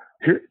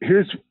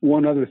here's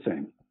one other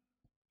thing.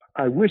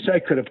 I wish I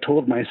could have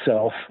told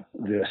myself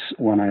this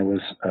when I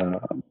was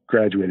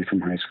graduating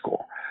from high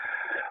school.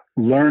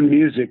 Learn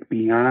music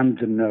beyond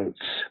the notes.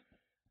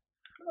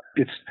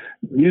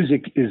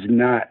 Music is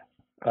not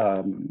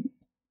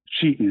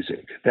sheet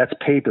music. That's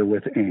paper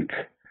with ink.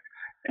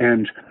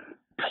 And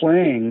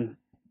playing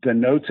the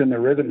notes and the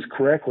rhythms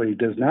correctly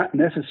does not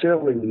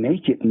necessarily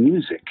make it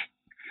music.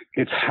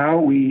 It's how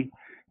we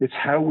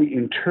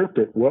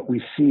interpret what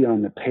we see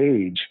on the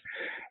page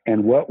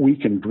and what we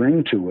can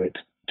bring to it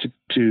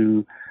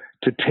to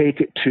take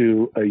it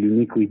to a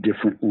uniquely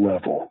different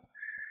level.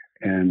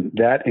 And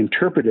that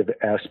interpretive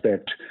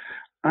aspect,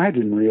 I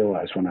didn't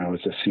realize when I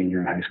was a senior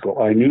in high school.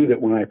 I knew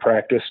that when I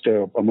practiced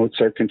a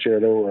Mozart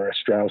concerto or a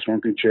Strauss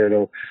horn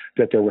concerto,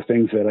 that there were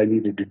things that I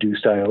needed to do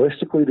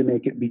stylistically to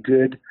make it be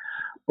good.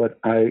 But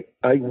I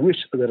wish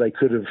that I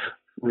could have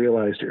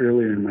realized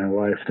earlier in my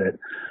life that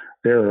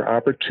there are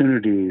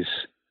opportunities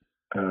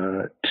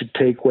to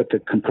take what the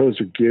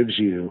composer gives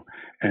you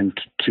and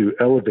to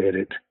elevate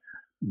it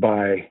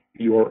by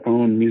your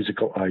own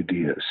musical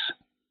ideas.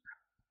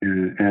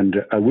 And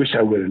I wish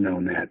I would have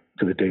known that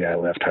to the day I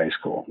left high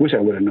school. Wish I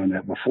would have known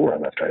that before I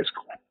left high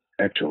school,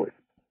 actually.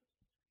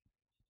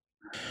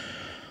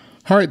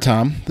 All right,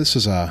 Tom, this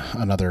is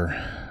another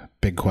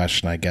big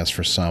question, I guess,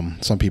 for some.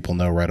 Some people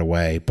know right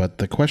away. But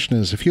the question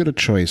is, if you had a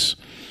choice,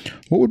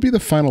 what would be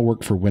the final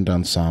work for wind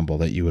ensemble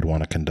that you would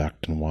want to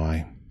conduct, and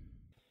why?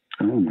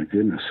 Oh, my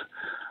goodness.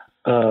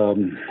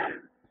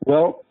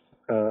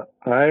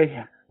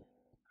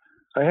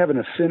 I have an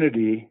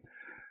affinity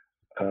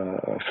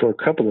for a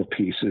couple of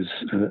pieces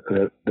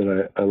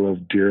that I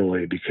love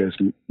dearly, because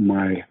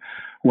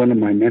one of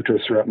my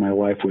mentors throughout my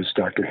life was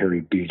Dr.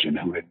 Harry Bejan,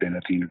 who had been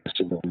at the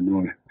University of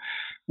Illinois.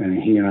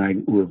 And he and I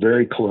were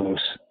very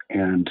close,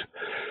 and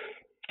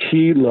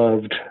he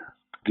loved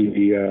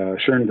the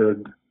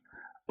Schoenberg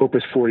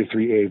Opus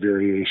 43A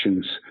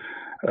variations,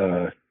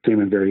 theme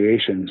and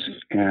variations.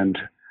 And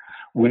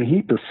when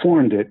he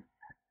performed it,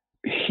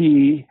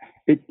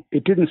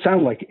 it didn't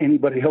sound like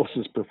anybody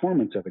else's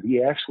performance of it.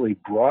 He actually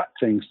brought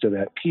things to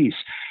that piece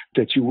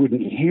that you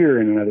wouldn't hear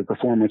in another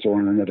performance or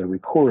on another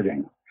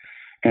recording.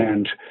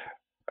 And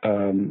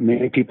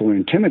many people are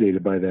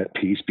intimidated by that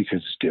piece because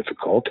it's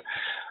difficult,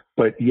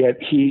 but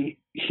yet he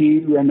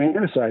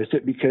romanticized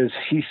it because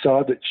he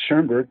saw that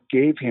Schoenberg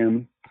gave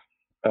him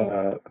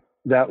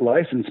that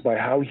license by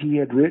how he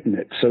had written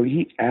it. So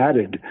he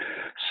added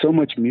so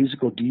much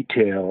musical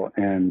detail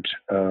and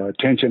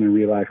tension and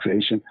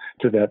relaxation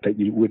to that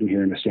you wouldn't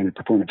hear in a standard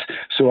performance.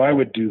 So I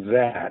would do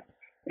that,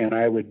 and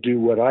I would do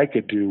what I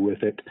could do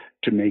with it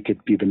to make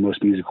it be the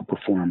most musical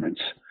performance.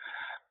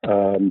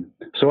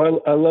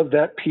 So I love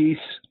that piece.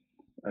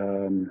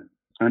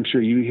 I'm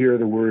sure you hear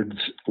the words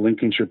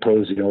Lincolnshire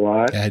Posy a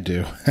lot. I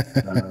do.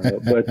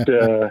 But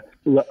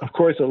of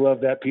course, I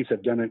love that piece.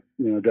 I've done it,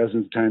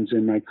 dozens of times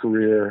in my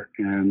career,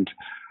 and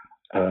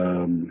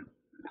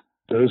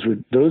those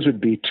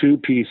would be two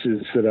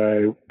pieces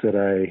that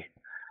I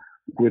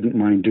wouldn't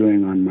mind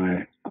doing on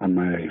my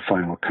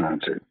final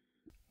concert.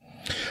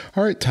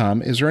 All right,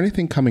 Tom, is there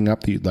anything coming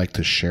up that you'd like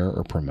to share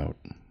or promote?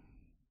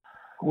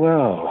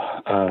 Well,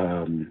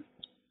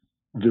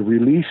 the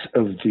release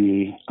of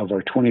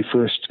our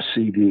 21st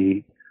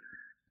CD,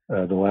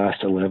 the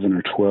last 11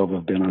 or 12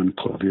 have been on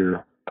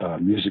Clavier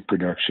Music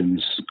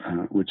Productions,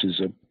 which is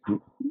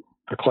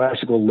a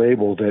classical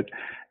label that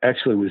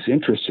actually was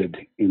interested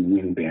in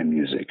wind band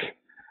music.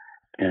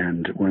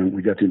 And when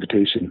we got the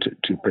invitation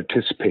to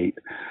participate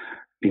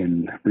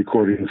in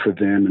recording for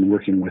them and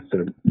working with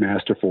the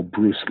masterful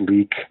Bruce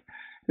Leak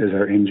as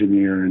our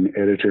engineer and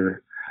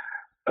editor,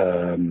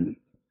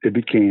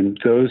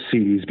 those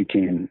CDs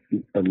became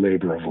a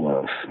labor of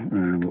love.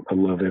 I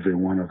love every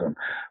one of them.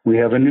 We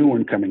have a new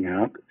one coming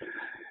out.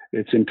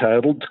 It's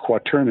entitled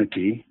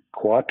Quaternity,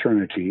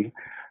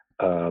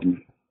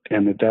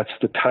 and that's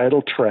the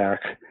title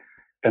track,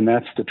 and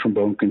that's the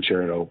trombone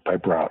concerto by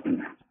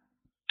Broughton.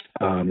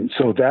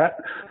 So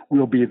that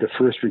will be the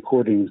first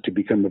recording to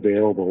become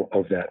available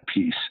of that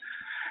piece.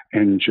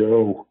 And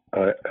Joe,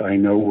 I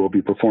know, will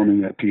be performing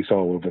that piece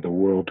all over the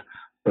world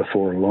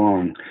before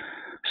long.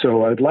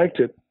 So I'd like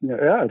to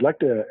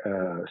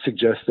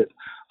suggest that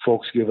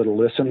folks give it a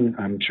listen.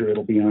 I'm sure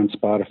it'll be on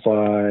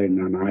Spotify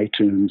and on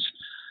iTunes,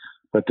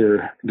 but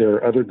there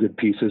are other good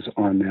pieces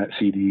on that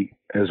CD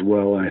as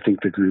well. And I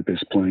think the group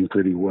is playing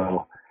pretty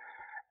well,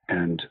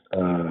 and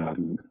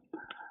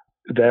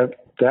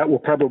that will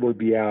probably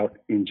be out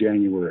in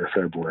January or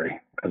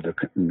February of the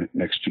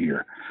next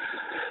year.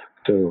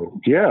 So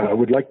yeah, I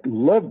would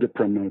love to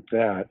promote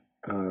that.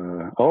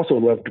 Also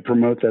love to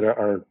promote that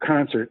our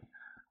concert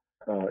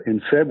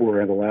in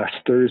February, the last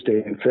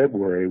Thursday in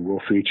February, will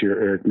feature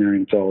Eric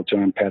Marienthal,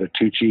 John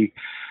Patitucci,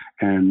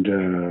 and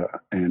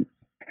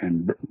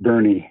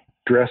Bernie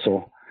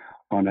Dressel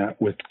on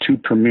that, with two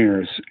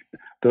premieres.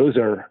 Those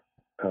are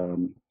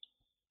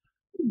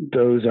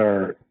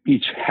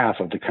each half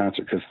of the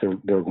concert because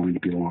they're going to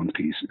be long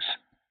pieces.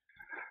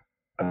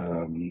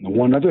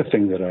 one other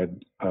thing that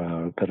I'd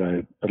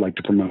like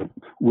to promote,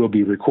 we'll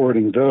be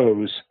recording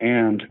those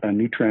and a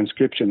new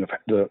transcription of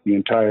the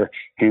entire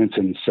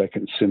Hansen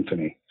Second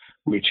Symphony,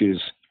 which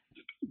is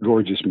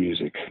gorgeous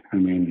music. I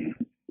mean,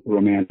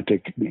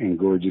 romantic and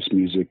gorgeous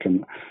music.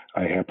 And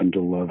I happen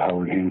to love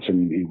Howard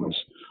Hansen. He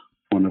was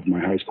one of my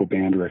high school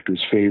band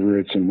director's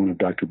favorites and one of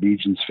Dr.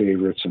 Beejan's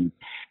favorites.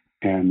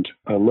 And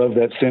I love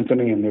that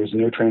symphony, and there's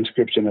no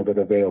transcription of it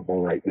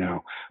available right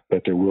now,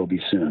 but there will be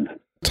soon.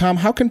 Tom,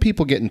 how can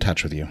people get in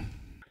touch with you?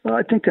 Well,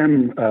 I think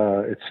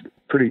it's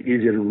pretty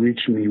easy to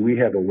reach me. We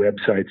have a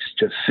website. It's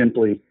just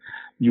simply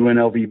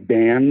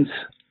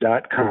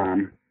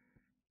UNLVBands.com,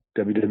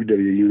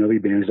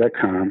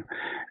 www.unlvbands.com,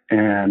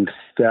 and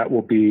that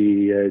will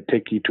be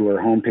take you to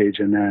our homepage,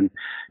 and then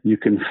you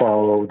can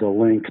follow the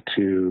link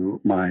to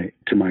my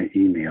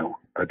email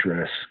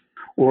address.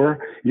 Or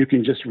you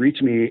can just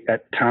reach me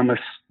at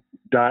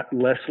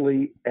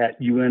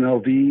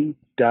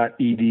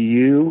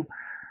thomas.leslie@unlv.edu.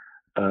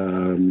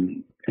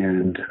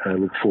 And I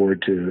look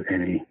forward to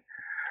any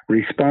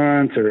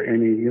response or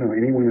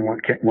anyone who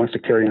wants to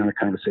carry on a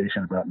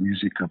conversation about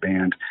music or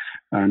band.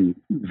 I'm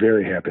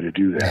very happy to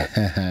do that.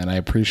 And I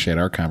appreciate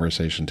our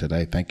conversation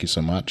today. Thank you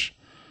so much.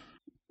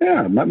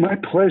 Yeah, my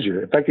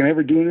pleasure. If I can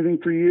ever do anything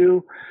for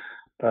you,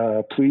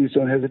 please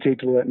don't hesitate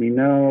to let me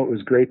know. It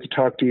was great to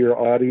talk to your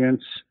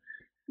audience.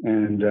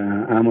 And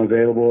I'm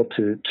available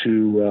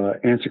to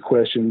answer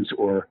questions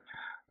or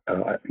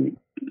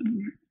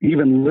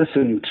even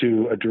listen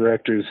to a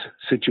director's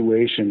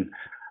situation,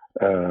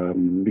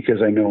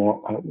 because I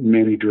know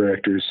many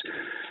directors,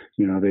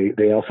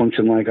 they all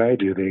function like I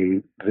do.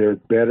 They're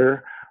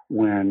better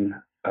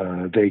when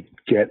they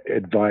get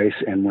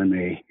advice and when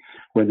they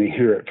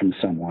hear it from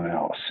someone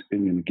else,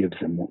 and it gives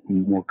them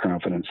more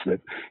confidence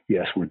that,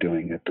 yes, we're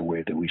doing it the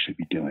way that we should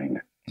be doing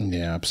it.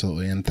 Yeah,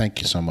 absolutely. And thank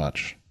you so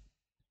much.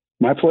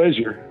 My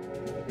pleasure.